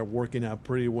tactics are working out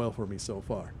pretty well for me so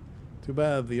far. Too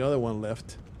bad the other one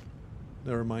left.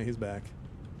 Never mind, he's back.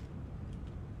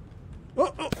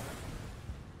 Oh!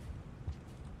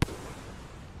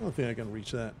 I don't think I can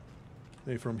reach that.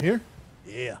 Maybe from here?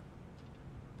 Yeah.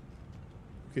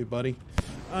 Okay, buddy.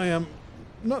 I am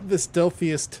not the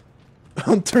stealthiest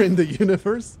hunter in the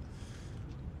universe,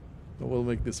 but we'll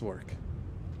make this work.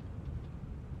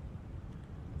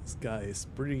 This guy is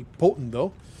pretty potent,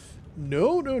 though.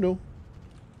 No.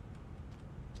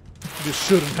 This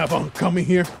shouldn't have on coming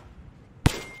here.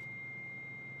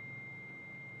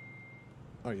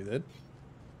 Are you dead?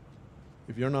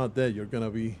 If you're not dead, you're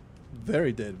gonna be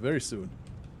very dead very soon.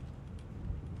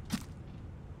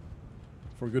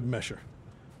 For good measure.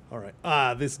 Alright.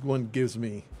 This one gives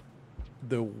me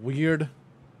the weird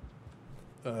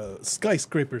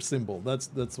skyscraper symbol.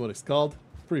 That's what it's called.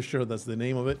 Pretty sure that's the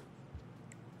name of it.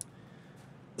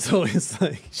 So it's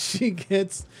like she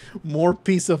gets more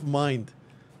peace of mind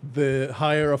the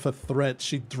higher of a threat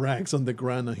she drags on the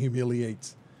ground and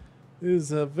humiliates. It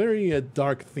is a very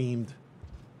dark themed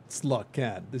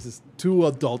slugcat. This is too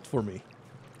adult for me.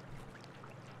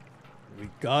 We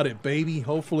got it, baby.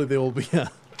 Hopefully there will be a...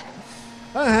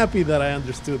 I'm happy that I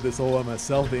understood this all by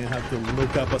myself. Didn't have to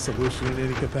look up a solution in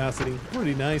any capacity.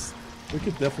 Pretty nice. We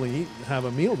could definitely have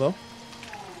a meal though.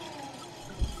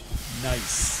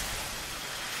 Nice.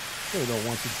 I don't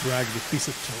want to drag this piece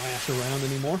of trash around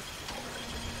anymore.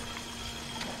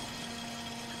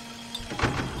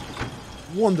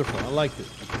 Wonderful. I liked it.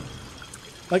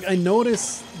 Like, I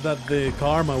noticed that the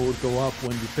karma would go up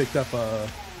when you picked up a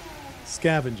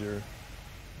scavenger.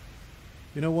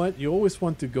 You know what? You always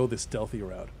want to go the stealthy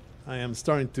route. I am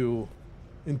starting to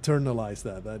internalize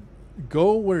that. That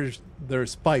go where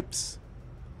there's pipes.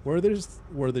 Where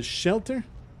there's shelter.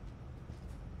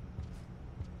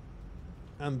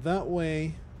 And that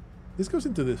way... This goes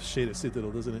into the shaded citadel,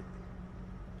 doesn't it?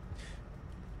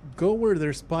 Go where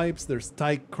there's pipes, there's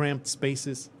tight, cramped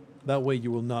spaces. That way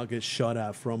you will not get shot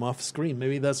at from off screen.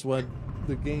 Maybe that's what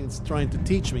the game's trying to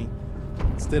teach me.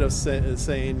 Instead of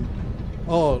saying,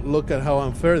 oh, look at how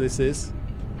unfair this is.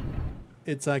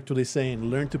 It's actually saying,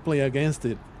 learn to play against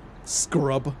it,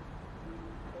 scrub.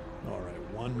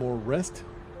 Alright, one more rest.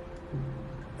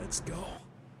 Let's go.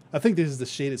 I think this is the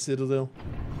shaded citadel.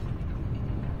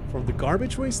 From the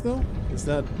garbage waste, though? Is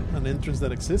that an entrance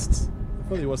that exists? I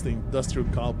thought it was the industrial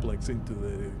complex into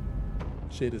the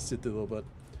shaded citadel, but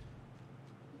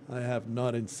I have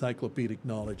not encyclopedic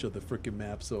knowledge of the freaking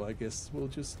map, so I guess we'll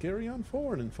just carry on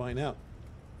forward and find out.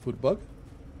 Food bug?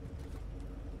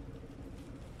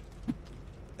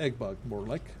 Egg bug, more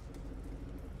like.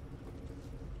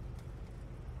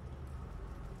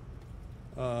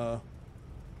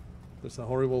 There's a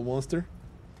horrible monster.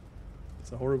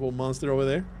 There's a horrible monster over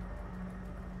there.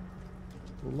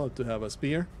 Would love to have a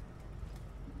spear.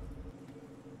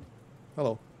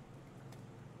 Hello.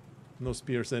 No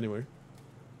spears anywhere.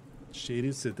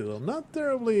 Shaded Citadel. Not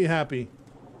terribly happy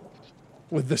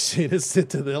with the Shaded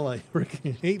Citadel. I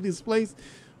freaking hate this place.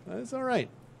 It's alright.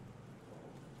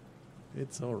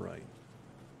 It's alright.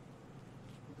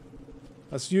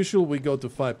 As usual, we go to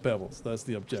 5 pebbles. That's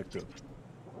the objective.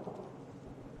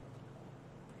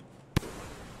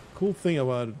 Cool thing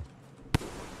about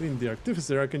In the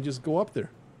Artificer, I can just go up there.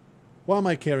 Why am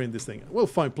I carrying this thing? We'll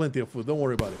find plenty of food. Don't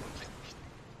worry about it.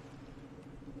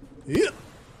 Yeah.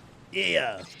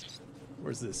 Yeah.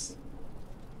 Where's this?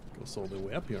 Goes all the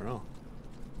way up here, huh?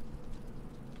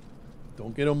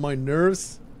 Don't get on my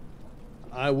nerves.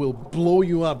 I will blow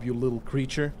you up, you little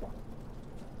creature.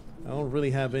 I don't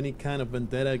really have any kind of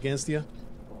vendetta against you.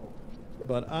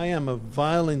 But I am a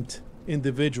violent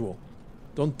individual.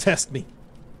 Don't test me.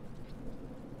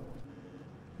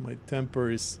 My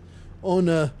temper is on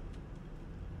a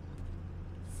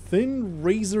thin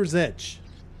razor's edge.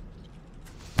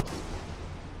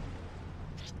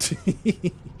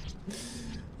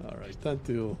 Alright, time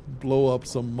to blow up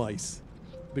some mice.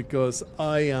 Because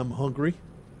I am hungry.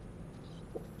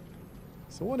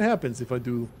 So what happens if I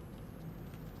do...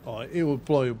 Oh, it will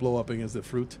probably blow up against the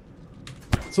fruit.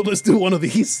 So let's do one of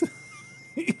these.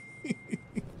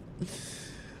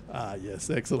 Ah, yes,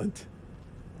 excellent.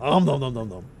 Nom nom nom nom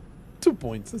nom. 2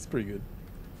 points, that's pretty good.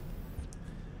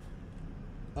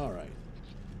 Alright.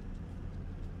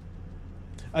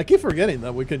 I keep forgetting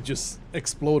that we can just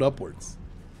explode upwards.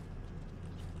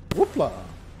 Whoopla!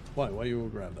 Why you will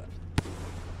grab that?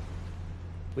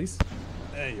 Please?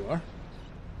 There you are.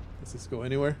 Does this go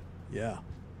anywhere? Yeah.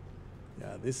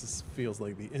 Yeah, this feels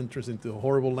like the entrance into a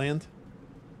horrible land.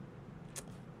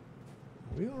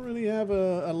 We don't really have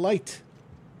a light.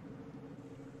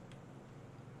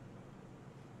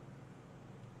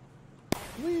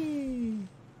 Whee!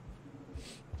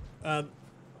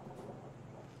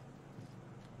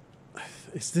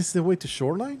 Is this the way to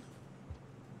shoreline?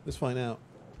 Let's find out.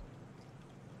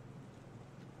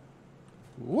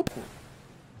 Whoop!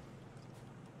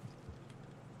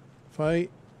 If I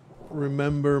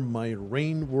remember my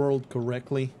rain world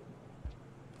correctly,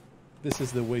 this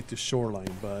is the way to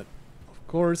shoreline, but of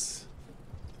course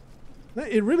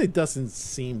it really doesn't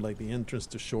seem like the entrance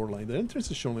to shoreline. The entrance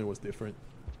to shoreline was different.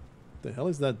 The hell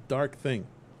is that dark thing?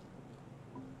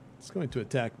 It's going to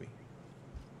attack me.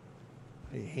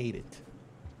 I hate it.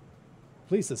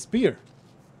 Please, a spear.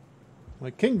 My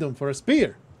kingdom for a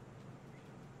spear.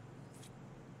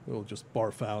 We'll just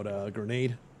barf out a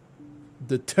grenade.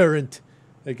 Deterrent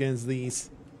against these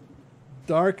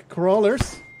dark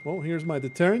crawlers. Well, here's my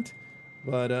deterrent,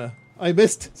 but I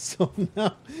missed. So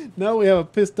now we have a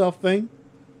pissed off thing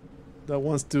that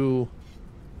wants to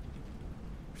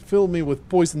fill me with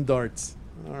poison darts.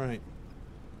 All right.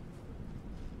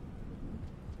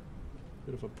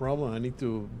 Bit of a problem. I need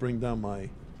to bring down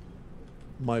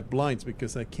my blinds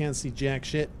because I can't see jack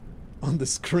shit on the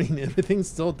screen. Everything's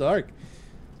so dark.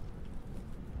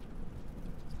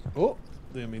 Oh,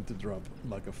 didn't mean to drop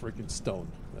like a freaking stone.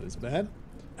 That is bad.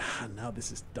 Ah, now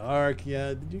this is dark.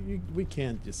 Yeah, we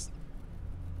can't just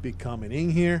be coming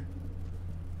in here.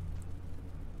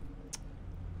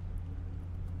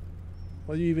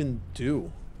 What do you even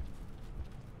do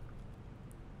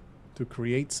to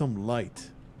create some light?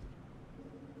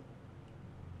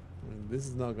 I mean, this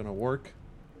is not gonna work.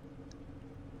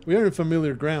 We are in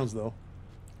familiar grounds, though.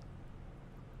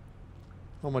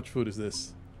 How much food is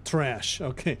this? Trash.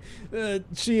 Okay.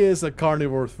 She is a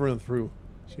carnivore through and through.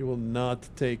 She will not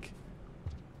take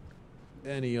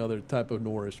any other type of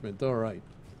nourishment. Alright.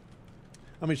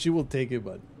 I mean, she will take it,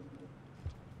 but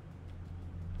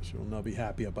she will not be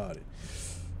happy about it.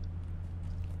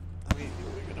 I mean,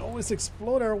 we can always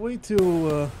explode our way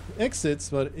to exits,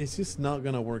 but it's just not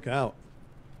gonna work out.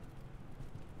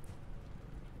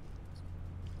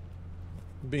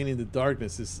 Being in the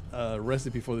darkness is a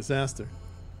recipe for disaster.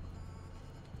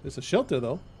 There's a shelter,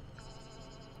 though.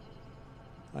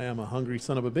 I am a hungry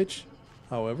son of a bitch,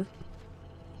 however.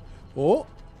 Oh!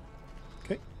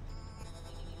 Okay.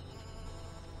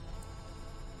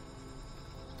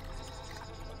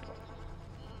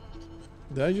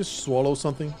 Did I just swallow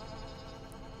something?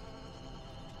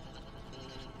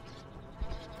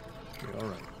 Okay,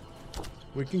 alright.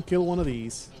 We can kill one of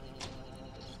these.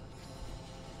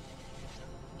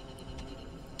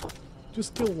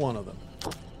 Just kill one of them.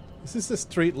 Is this a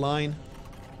straight line?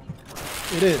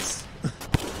 It is.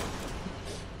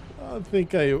 I don't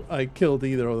think I killed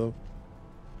either of them.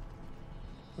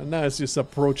 And now it's just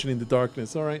approaching in the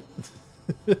darkness. Alright.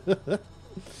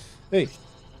 Hey,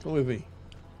 come with me.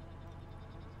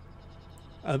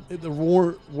 In the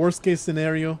worst case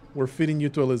scenario, we're feeding you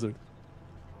to a lizard.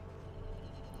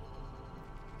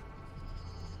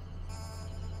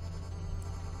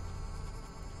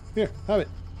 Here, have it.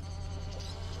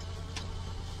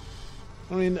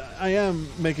 I mean, I am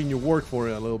making you work for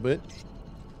it a little bit.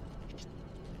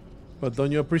 But don't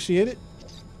you appreciate it?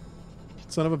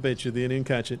 Son of a bitch, you didn't even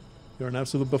catch it. You're an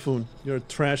absolute buffoon. You're a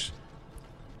trash.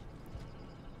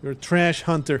 You're a trash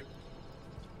hunter.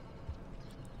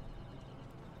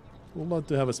 Would love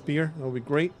to have a spear. That would be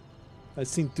great. I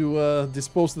seem to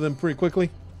dispose of them pretty quickly.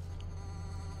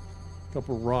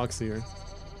 Couple rocks here.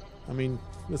 I mean,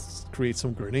 let's create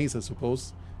some grenades, I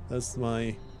suppose. That's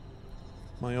my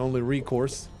only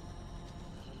recourse.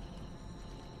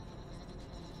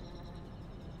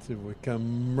 See if we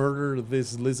can murder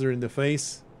this lizard in the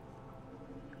face.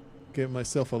 Get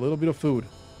myself a little bit of food.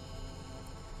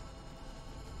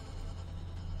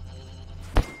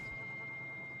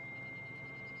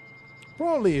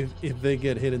 Probably if they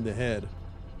get hit in the head.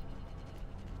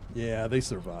 Yeah, they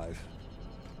survive.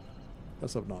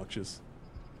 That's obnoxious.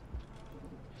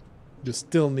 You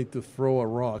still need to throw a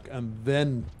rock and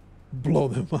then blow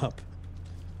them up.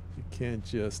 You can't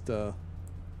just blow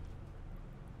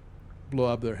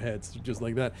up their heads just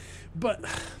like that. But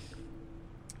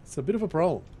it's a bit of a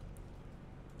problem.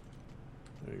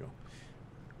 There you go.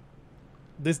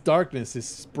 This darkness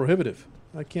is prohibitive.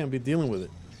 I can't be dealing with it.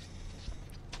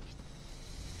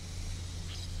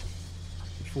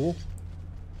 Fool.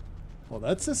 Well,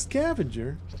 that's a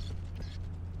scavenger.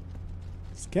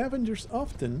 Scavengers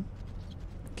often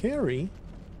carry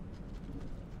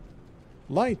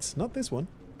lights, not this one.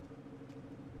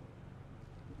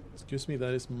 Excuse me,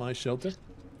 that is my shelter.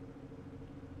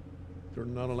 You're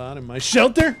not allowed in my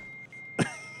shelter.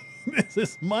 This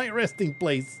is my resting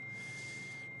place.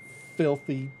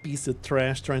 Filthy piece of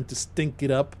trash trying to stink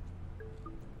it up.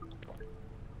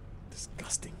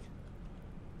 Disgusting.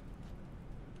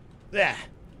 Ah.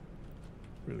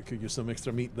 Really could use some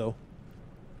extra meat though.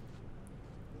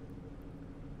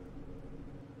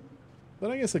 But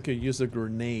I guess I could use a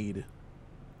grenade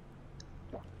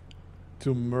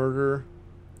to murder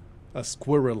a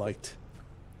squirrelite.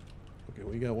 Okay,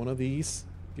 we got one of these.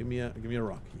 Give me a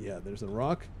rock. Yeah, there's a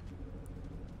rock.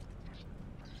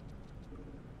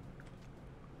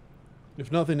 If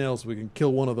nothing else, we can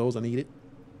kill one of those and eat it.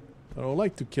 But I would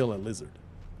like to kill a lizard.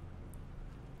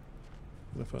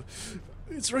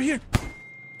 It's right here.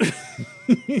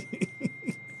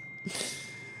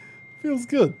 Feels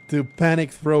good to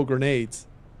panic throw grenades.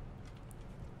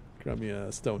 Grab me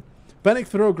a stone. Panic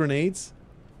throw grenades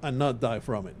and not die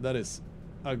from it. That is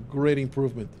a great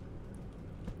improvement.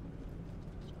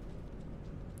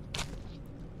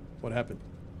 What happened?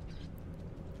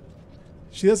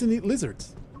 She doesn't eat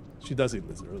lizards. She does eat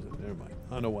lizards. Never mind.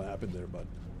 I don't know what happened there, but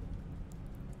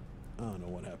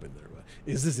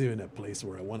is this even a place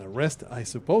where I want to rest? I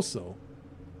suppose so.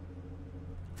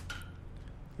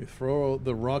 We throw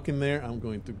the rock in there. I'm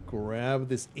going to grab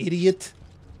this idiot.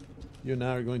 You and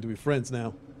I are going to be friends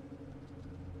now.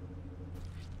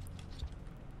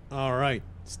 Alright,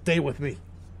 stay with me,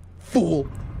 fool.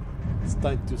 It's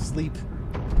time to sleep.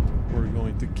 We're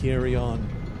going to carry on.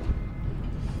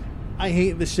 I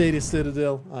hate the Shady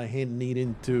Citadel. I hate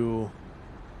needing to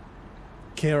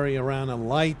carry around a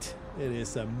light. It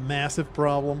is a massive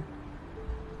problem.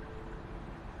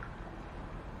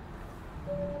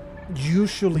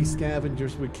 Usually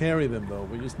scavengers would carry them though.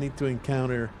 We just need to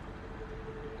encounter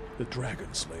the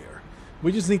Dragon Slayer.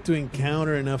 We just need to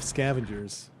encounter enough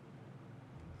scavengers.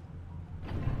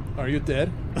 Are you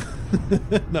dead?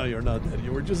 No, you're not dead.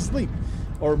 You were just asleep.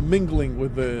 Or mingling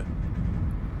with the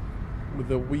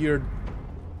weird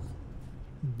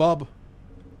Bob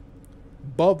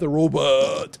the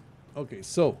robot. Okay,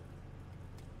 so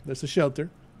there's a shelter.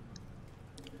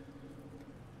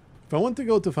 If I want to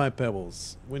go to 5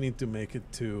 pebbles, we need to make it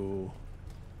to...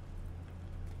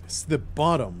 It's the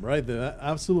bottom, right? The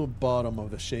absolute bottom of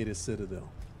the Shady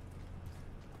Citadel.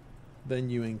 Then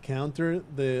you encounter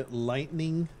the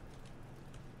lightning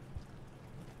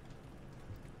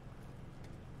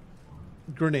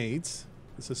grenades.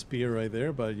 There's a spear right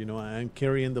there, but you know, I am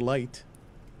carrying the light.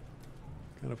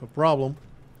 Kind of a problem.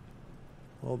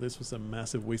 Well, this was a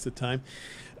massive waste of time.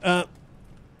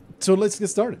 So let's get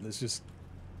started. Let's just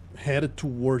head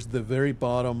towards the very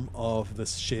bottom of the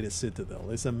Shady Citadel.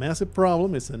 It's a massive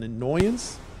problem. It's an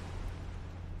annoyance.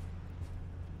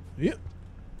 Yep.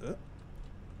 Oh,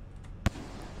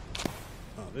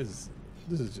 this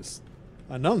is just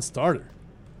a non-starter.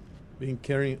 Being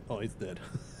carrying. Oh, it's dead.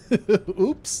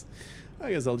 Oops.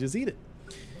 I guess I'll just eat it.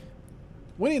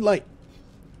 We need light.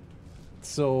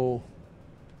 So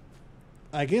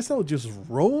I guess I'll just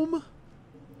roam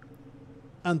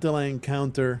until I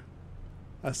encounter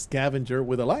a scavenger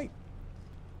with a light.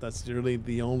 That's really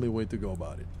the only way to go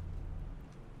about it.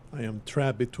 I am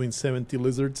trapped between 70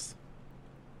 lizards,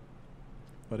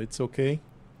 but it's okay.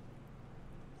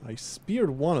 I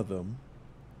speared one of them.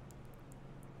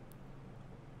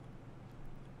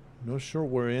 Not sure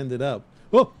where it ended up.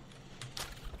 Oh!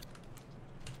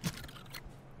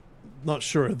 Not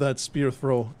sure if that spear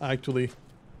throw actually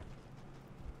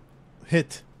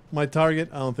hit my target?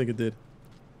 I don't think it did.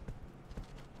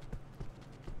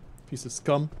 Piece of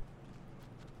scum.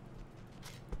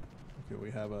 Okay,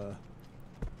 we have a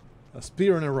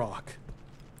spear and a rock.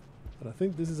 But I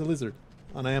think this is a lizard.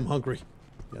 And I am hungry.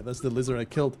 Yeah, that's the lizard I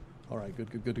killed. Alright, good,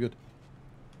 good, good, good.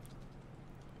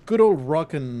 Good old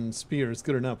rock and spear is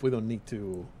good enough. We don't need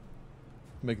to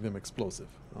make them explosive.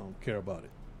 I don't care about it.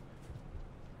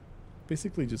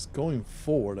 Basically just going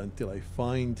forward until I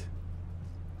find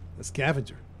a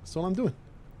scavenger. That's all I'm doing.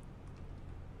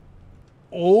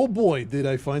 Oh boy, did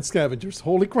I find scavengers.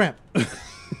 Holy crap.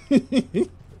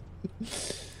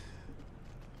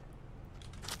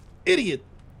 Idiot.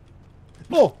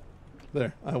 Oh,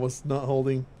 there. I was not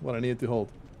holding what I needed to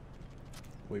hold.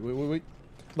 Wait, wait, wait, wait.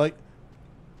 Like,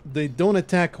 they don't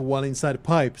attack while inside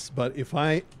pipes, but if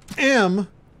I am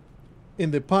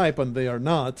in the pipe and they are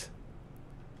not...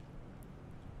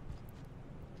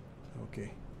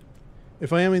 Okay.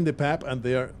 If I am in the pipe and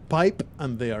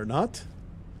they are not,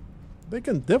 they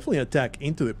can definitely attack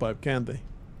into the pipe, can't they?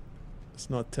 It's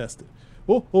not tested.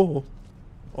 Oh, oh, oh.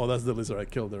 Oh, that's the lizard I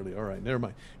killed earlier. All right, never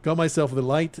mind. Got myself the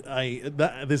light.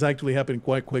 This actually happened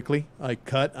quite quickly. I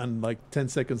cut, and like 10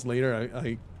 seconds later,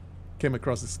 I came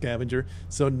across a scavenger.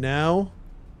 So now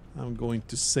I'm going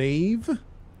to save.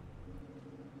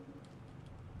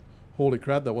 Holy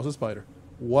crap, that was a spider.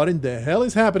 What in the hell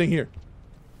is happening here?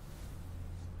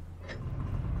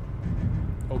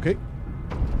 Okay.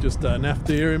 Just an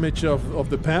after image of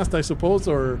the past, I suppose,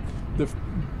 or the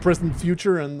present,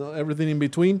 future, and everything in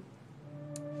between.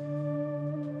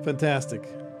 Fantastic.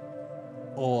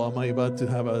 Oh, am I about to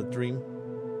have a dream?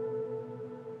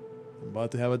 I'm about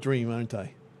to have a dream, aren't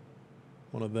I?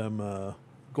 One of them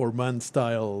gourmand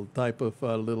style type of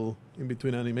little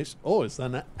in-between animation. Oh, it's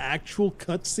an actual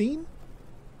cutscene?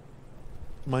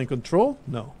 Am I in control?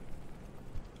 No.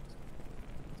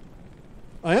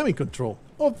 I am in control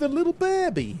of the little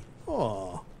baby.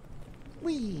 Oh,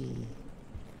 wee.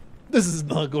 This is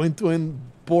not going to end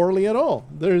poorly at all.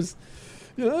 There's,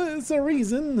 you know, it's a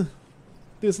reason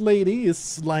this lady is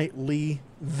slightly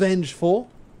vengeful,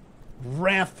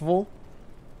 wrathful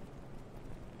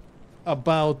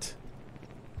about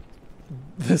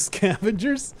the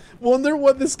scavengers. Wonder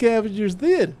what the scavengers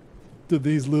did to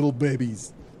these little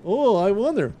babies. Oh, I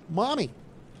wonder. Mommy,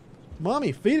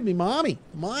 feed me, mommy.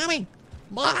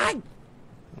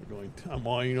 I'm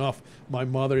walking off. My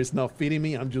mother is not feeding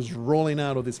me. I'm just rolling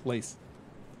out of this place.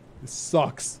 This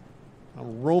sucks.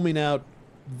 I'm roaming out,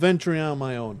 venturing out on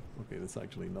my own. Okay, that's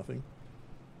actually nothing.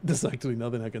 There's actually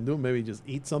nothing I can do. Maybe just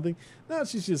eat something. No,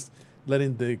 she's just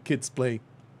letting the kids play.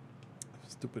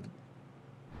 Stupid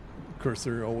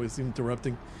cursor, always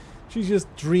interrupting. She's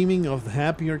just dreaming of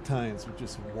happier times. We're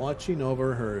just watching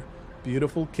over her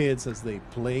beautiful kids as they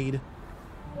played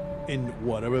in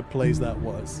whatever place that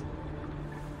was.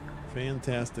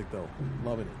 Fantastic though.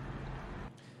 Loving it.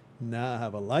 Now I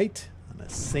have a light and a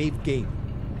save game.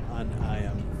 And I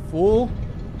am full.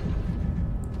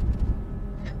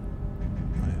 I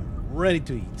am ready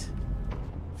to eat.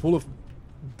 Full of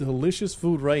delicious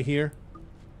food right here.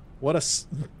 What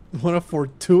a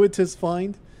fortuitous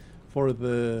find for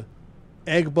the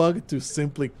egg bug to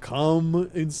simply come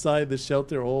inside the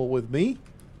shelter all with me.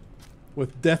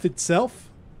 With death itself.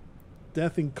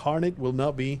 Death incarnate will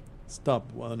not be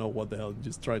stopped. Well, I don't know what the hell I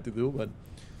just tried to do, but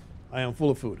I am full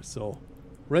of food, so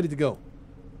ready to go.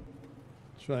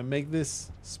 Should I make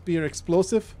this spear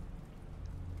explosive?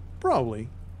 Probably.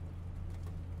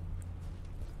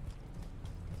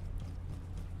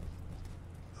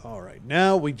 Alright,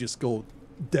 now we just go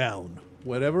down.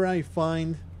 Whatever I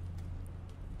find.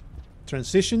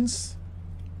 Transitions.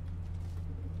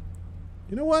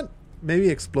 You know what? Maybe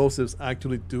explosives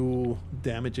actually do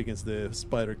damage against the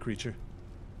spider creature.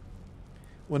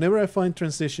 Whenever I find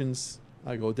transitions,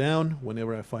 I go down.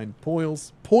 Whenever I find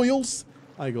poils,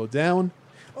 I go down.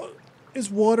 Oh,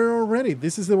 it's water already.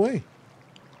 This is the way.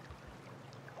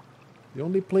 The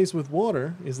only place with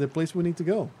water is the place we need to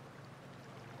go.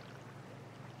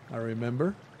 I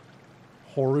remember.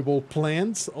 Horrible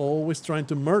plants always trying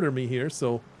to murder me here,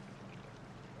 so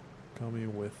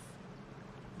coming with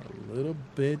a little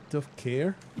bit of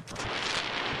care.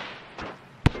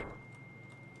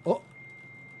 Oh,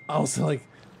 I was like,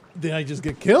 did I just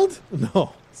get killed?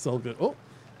 No, it's all good. Oh,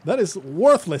 that is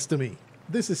worthless to me.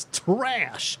 This is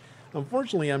trash.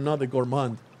 Unfortunately, I'm not the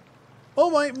gourmand. Oh,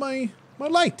 my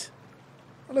light.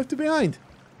 I left it behind.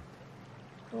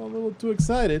 Oh, a little too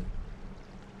excited.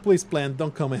 Please, plant,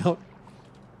 don't come out.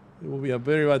 It will be a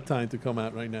very bad time to come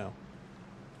out right now.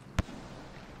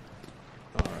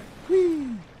 Alright.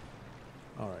 Whee!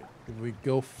 Alright. If we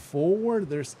go forward,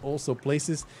 there's also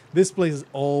places. This place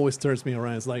always turns me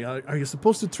around. It's like, are you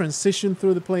supposed to transition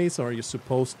through the place, or are you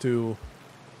supposed to...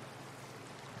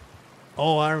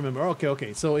 Oh, I remember. Okay,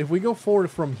 okay. So if we go forward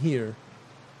from here...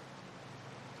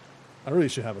 I really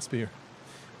should have a spear.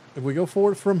 If we go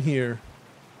forward from here...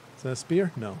 Is that a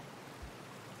spear? No.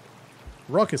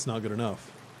 Rocket's not good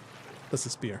enough. That's a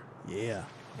spear. Yeah,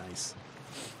 nice.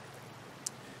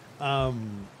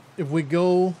 If we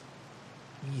go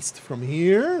east from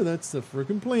here, that's the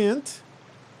freaking plant.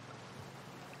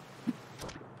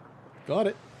 Got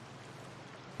it.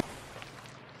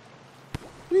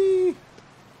 Whee!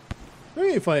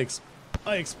 Maybe if I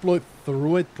exploit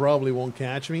through it, probably won't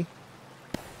catch me.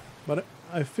 But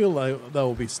I feel like that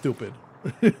would be stupid,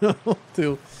 you know,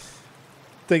 to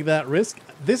take that risk.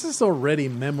 This is already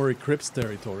Memory Crypts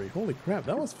territory. Holy crap,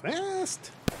 that was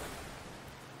fast.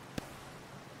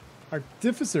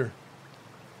 Artificer.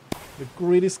 The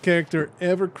greatest character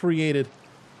ever created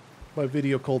by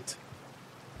Video Cult.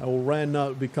 I will right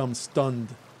now become stunned.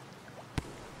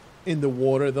 In the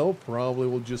water, though, probably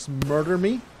will just murder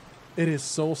me. It is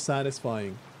so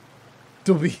satisfying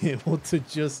to be able to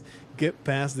just get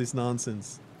past this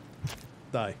nonsense.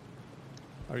 Die.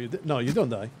 Are you no, you don't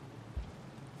die.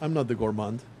 I'm not the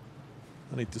gourmand.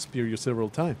 I need to spear you several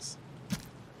times.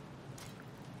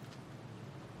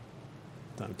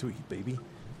 Time to eat, baby.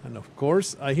 And of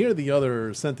course, I hear the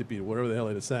other centipede, wherever the hell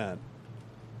it is at.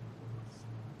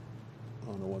 I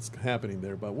don't know what's happening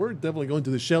there, but we're definitely going to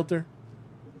the shelter.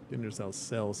 Getting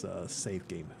ourselves a safe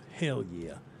game. Hell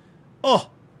yeah.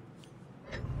 Oh!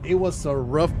 It was a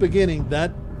rough beginning.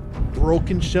 That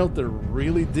broken shelter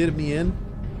really did me in.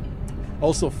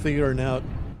 Also figuring out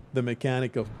the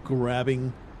mechanic of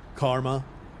grabbing karma.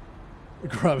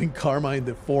 Grabbing karma in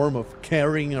the form of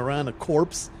carrying around a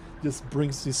corpse just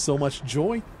brings me so much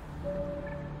joy.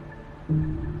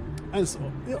 And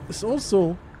it's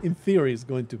also, in theory, is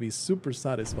going to be super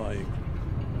satisfying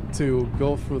to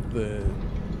go through the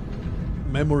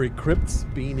memory crypts,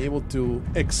 being able to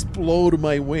explode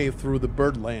my way through the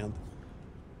birdland.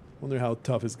 Wonder how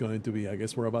tough it's going to be. I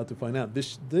guess we're about to find out.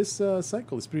 This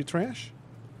cycle is pretty trash.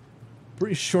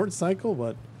 Pretty short cycle,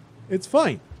 but it's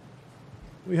fine.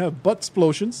 We have butt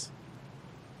explosions.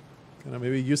 Can I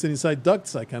maybe use it inside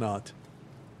ducts? I cannot.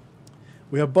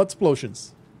 We have butt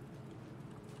explosions.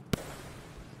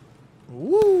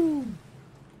 Woo!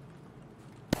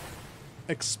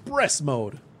 Express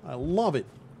mode. I love it.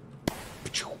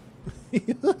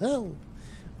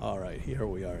 Alright, here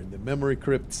we are in the memory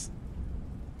crypts.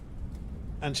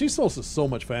 And she's also so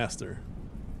much faster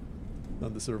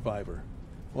than the survivor.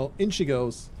 Well, in she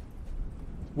goes.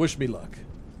 Wish me luck.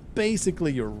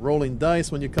 Basically, you're rolling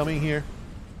dice when you come in here.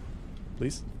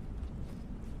 Please.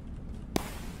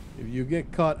 If you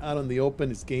get caught out in the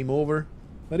open, it's game over.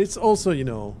 But it's also, you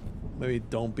know, maybe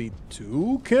don't be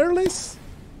too careless,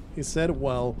 he said,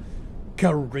 while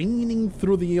careening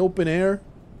through the open air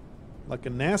like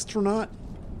an astronaut.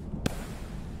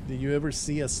 Did you ever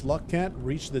see a slugcat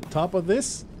reach the top of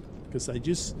this? Because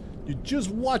you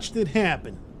just watched it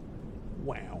happen.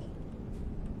 Wow.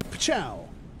 Pachow.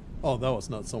 Oh, that was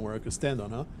not somewhere I could stand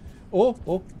on, huh?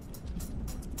 Oh.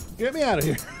 Get me out of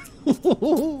here.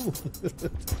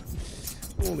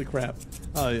 Holy crap.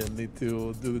 I need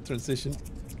to do the transition.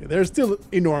 Okay, they're still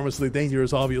enormously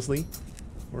dangerous, obviously.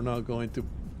 We're not going to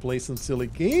play some silly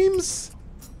games.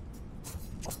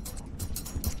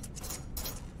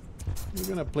 We're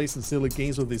gonna play some silly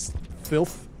games with this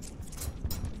filth.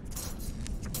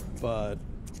 But,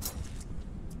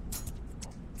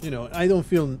 you know, I don't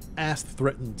feel as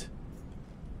threatened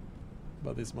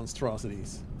by these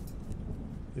monstrosities.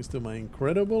 Thanks to my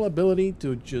incredible ability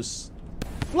to just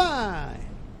fly.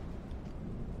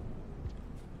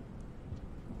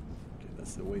 Okay,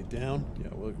 that's the way down. Yeah,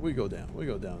 we go down. We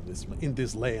go down in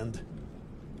this land.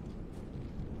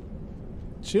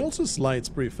 She also slides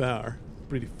pretty far.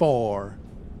 Pretty far.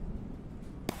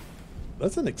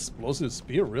 That's an explosive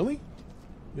spear, really?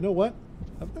 You know what?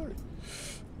 I've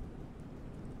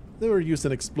never used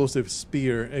an explosive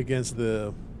spear against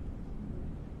the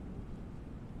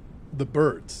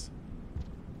birds.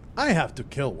 I have to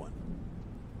kill one.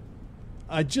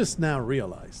 I just now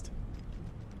realized.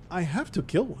 I have to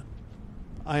kill one.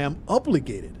 I am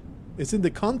obligated. It's in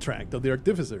the contract of the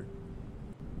Artificer.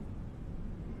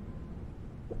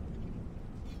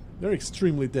 They're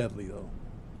extremely deadly, though.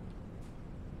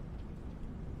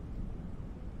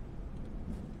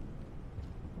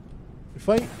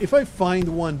 If I find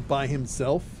one by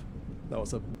himself, that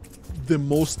was the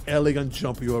most elegant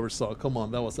jump you ever saw. Come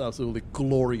on, that was absolutely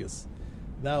glorious.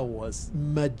 That was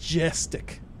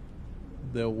majestic.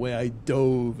 The way I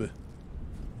dove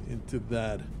into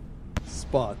that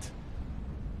spot.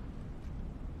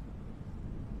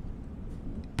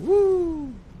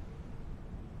 Woo!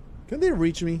 Can they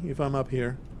reach me if I'm up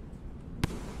here?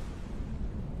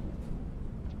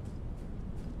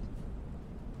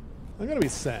 I'm gonna be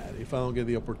sad if I don't get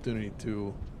the opportunity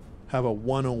to have a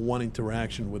one-on-one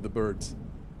interaction with the birds.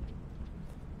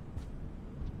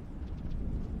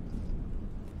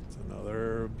 It's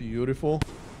another beautiful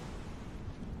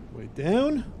way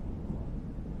down.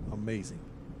 Amazing.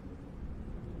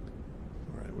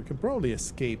 Alright, we can probably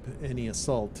escape any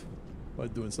assault by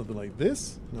doing something like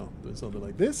this. No, doing something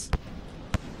like this.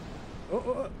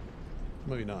 Oh,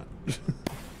 maybe not.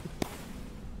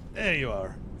 There you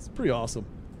are. It's pretty awesome.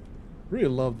 Really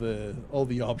love all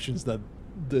the options that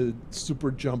the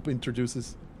super jump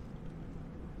introduces.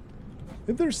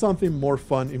 If there's something more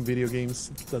fun in video games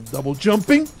than double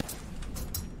jumping,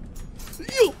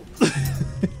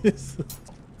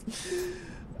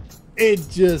 it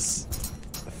just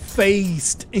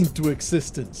phased into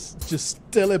existence, just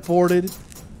teleported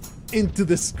into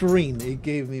the screen. It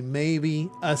gave me maybe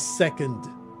a second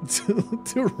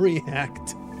to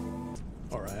react.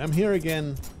 Alright, I'm here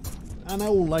again, and I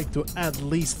would like to at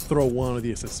least throw one of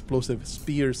these explosive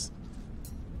spears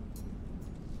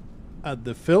at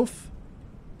the filth.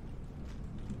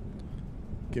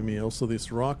 Give me also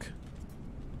this rock.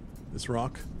 This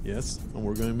rock, yes, and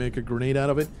we're going to make a grenade out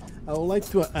of it. I would like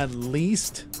to at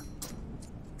least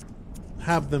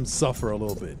have them suffer a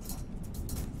little bit.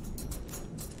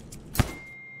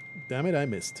 Damn it, I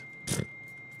missed.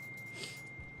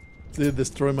 Did it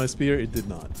destroy my spear? It did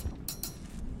not.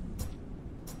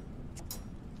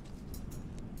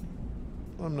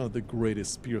 I'm not the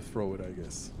greatest spear thrower, I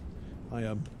guess. I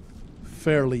am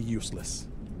fairly useless.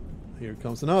 Here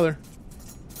comes another.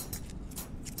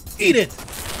 Eat it!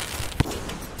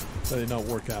 That did not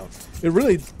work out. It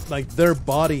really, like, their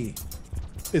body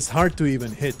is hard to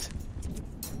even hit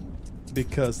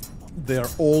because they are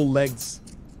all legs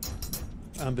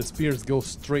and the spears go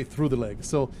straight through the leg.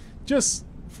 So just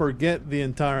forget the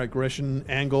entire aggression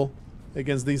angle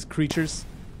against these creatures.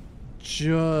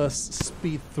 Just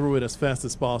speed through it as fast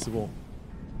as possible.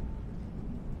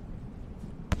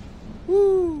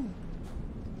 Woo!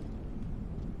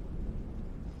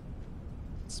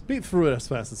 Speed through it as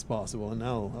fast as possible, and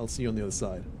now I'll see you on the other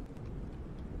side.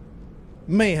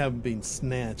 May have been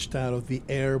snatched out of the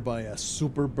air by a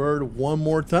super bird one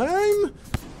more time.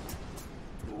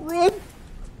 Run!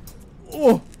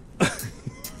 Oh!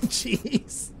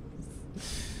 Jeez.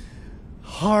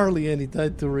 Hardly any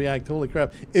time to react. Holy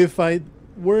crap. If I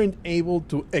weren't able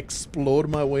to explode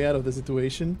my way out of the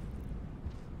situation.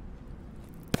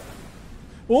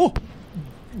 Oh!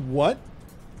 What?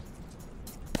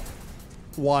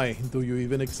 Why do you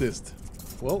even exist?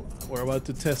 Well, we're about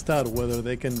to test out whether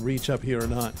they can reach up here or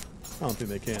not. I don't think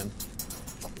they can.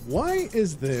 Why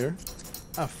is there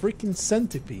a freaking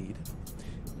centipede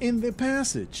in the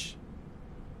passage?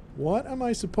 What am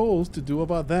I supposed to do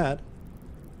about that?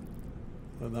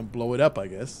 Well, then blow it up, I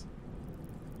guess.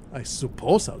 I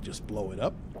suppose I'll just blow it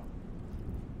up.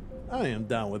 I am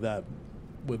down with that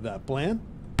plan.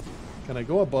 Can I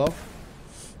go above?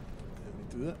 Let me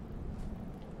do that.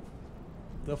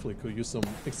 Definitely could use some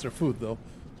extra food though.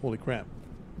 Holy crap.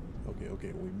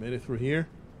 Okay, we made it through here.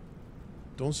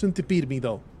 Don't centipede me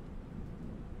though.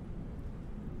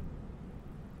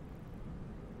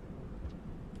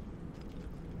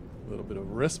 A little bit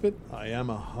of respite. I am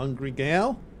a hungry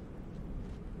gal.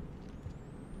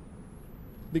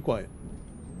 Be quiet.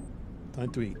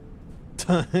 Time to eat.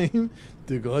 Time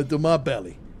to go into my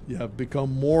belly. You have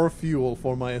become more fuel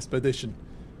for my expedition.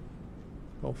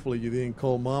 Hopefully you didn't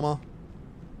call mama.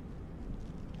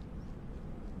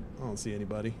 I don't see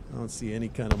anybody. I don't see any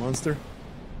kind of monster.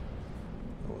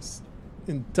 That was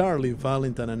entirely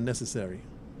violent and unnecessary.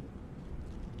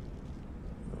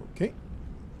 Okay.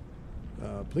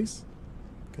 Please.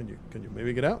 Can you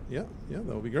maybe get out? Yeah, that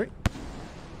would be great.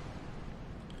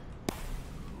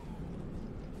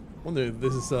 Wonder if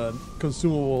this is a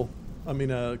consumable, a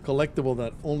collectible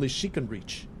that only she can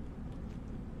reach.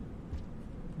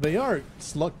 They are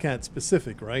slugcat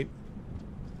specific, right?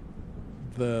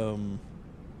 The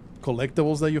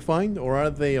collectibles that you find, or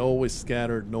are they always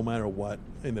scattered no matter what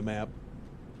in the map?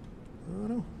 I don't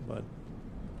know, but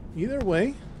either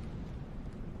way,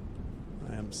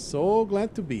 I am so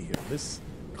glad to be here. Let's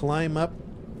climb up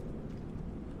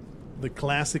the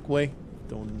classic way.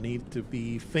 Don't need to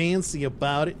be fancy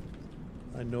about it.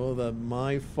 I know that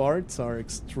my farts are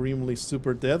extremely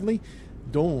super deadly.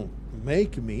 Don't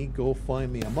make me go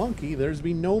find me a monkey. There's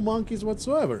been no monkeys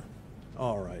whatsoever.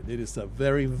 Alright, it is a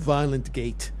very violent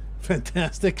gate.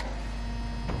 Fantastic.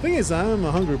 Thing is, I'm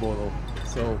a hungry boy though,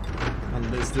 so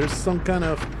unless there's some kind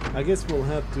of, I guess we'll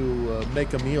have to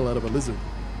make a meal out of a lizard.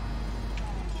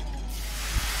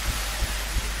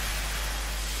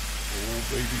 Oh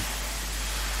baby,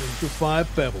 into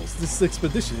 5 pebbles. This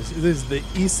expedition is the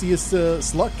easiest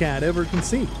slugcat ever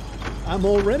conceived. I'm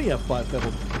already at 5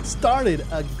 pebbles. Started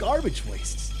a garbage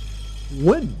waste.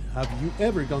 When have you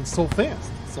ever gone so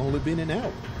fast? It's only been an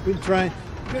hour. Been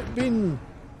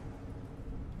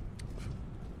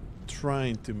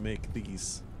trying to make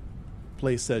these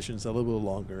play sessions a little bit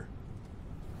longer,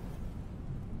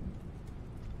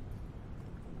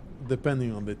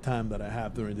 depending on the time that I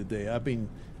have during the day. I've been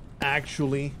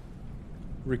actually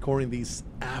recording these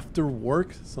after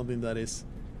work, something that is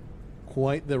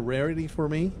quite the rarity for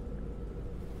me.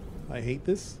 I hate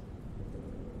this.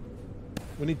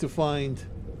 We need to find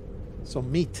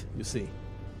some meat, you see.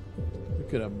 We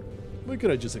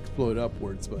could have just exploded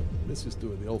upwards, but let's just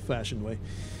do it the old-fashioned way.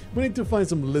 We need to find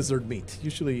some lizard meat.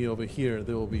 Usually over here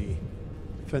there will be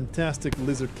fantastic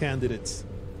lizard candidates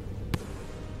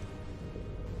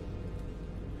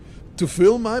to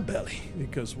fill my belly,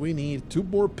 because we need 2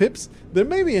 more pips. There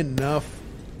may be enough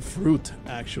fruit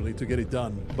actually to get it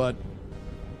done, but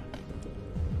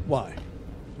why?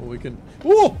 Well, we can.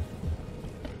 Oh!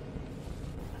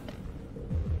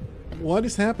 What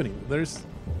is happening? There's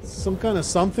some kind of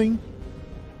something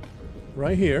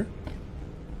right here.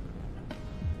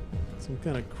 Some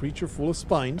kind of creature full of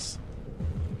spines.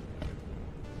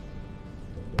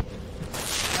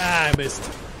 Ah, I missed.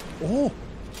 Oh,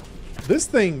 this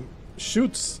thing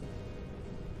shoots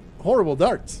horrible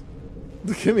darts.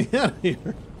 Get me out of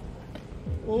here.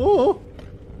 Oh,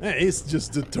 hey, he's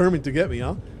just determined to get me,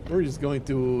 huh? We're just going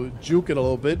to juke it a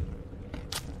little bit.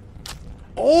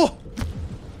 Oh,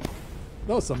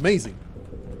 that was amazing.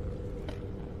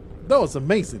 That was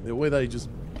amazing, the way that he just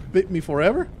bit me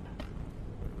forever.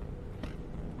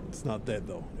 It's not dead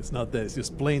though. It's not dead. It's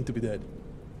just plain to be dead.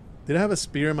 Did I have a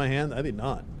spear in my hand? I did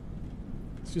not.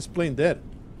 It's just plain dead.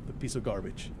 The piece of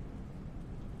garbage.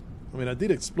 I mean, I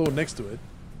did explode next to it.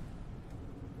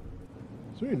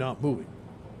 It's really not moving.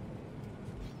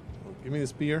 Oh, give me the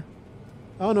spear.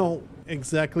 I don't know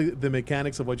exactly the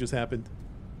mechanics of what just happened.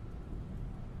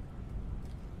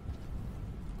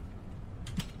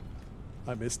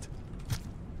 I missed.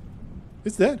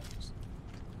 It's dead.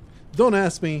 Don't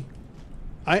ask me.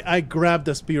 I grabbed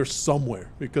a spear somewhere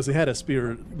because it had a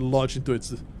spear lodged into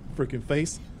its freaking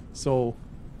face. So,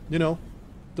 you know,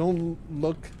 don't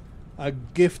look a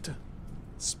gift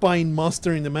spine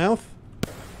monster in the mouth.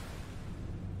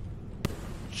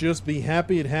 Just be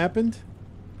happy it happened.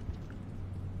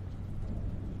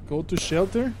 Go to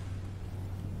shelter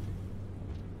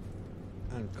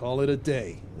and call it a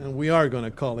day. And we are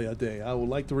gonna call it a day. I would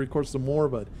like to record some more,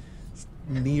 but it's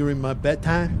nearing my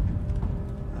bedtime.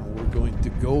 And we're going to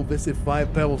go visit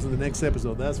 5 Pebbles in the next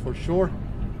episode, that's for sure.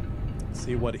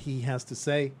 See what he has to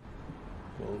say.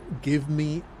 Well, give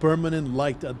me permanent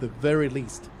light at the very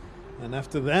least. And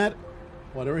after that,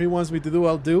 whatever he wants me to do,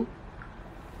 I'll do.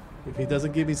 If he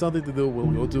doesn't give me something to do, we'll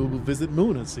go to visit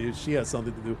Moon and see if she has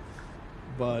something to do.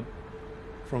 But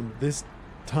from this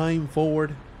time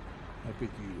forward, I bid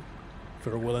you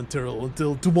farewell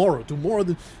until tomorrow.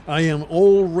 Tomorrow, I am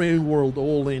all rain world,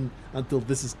 all in until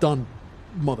this is done,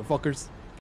 motherfuckers.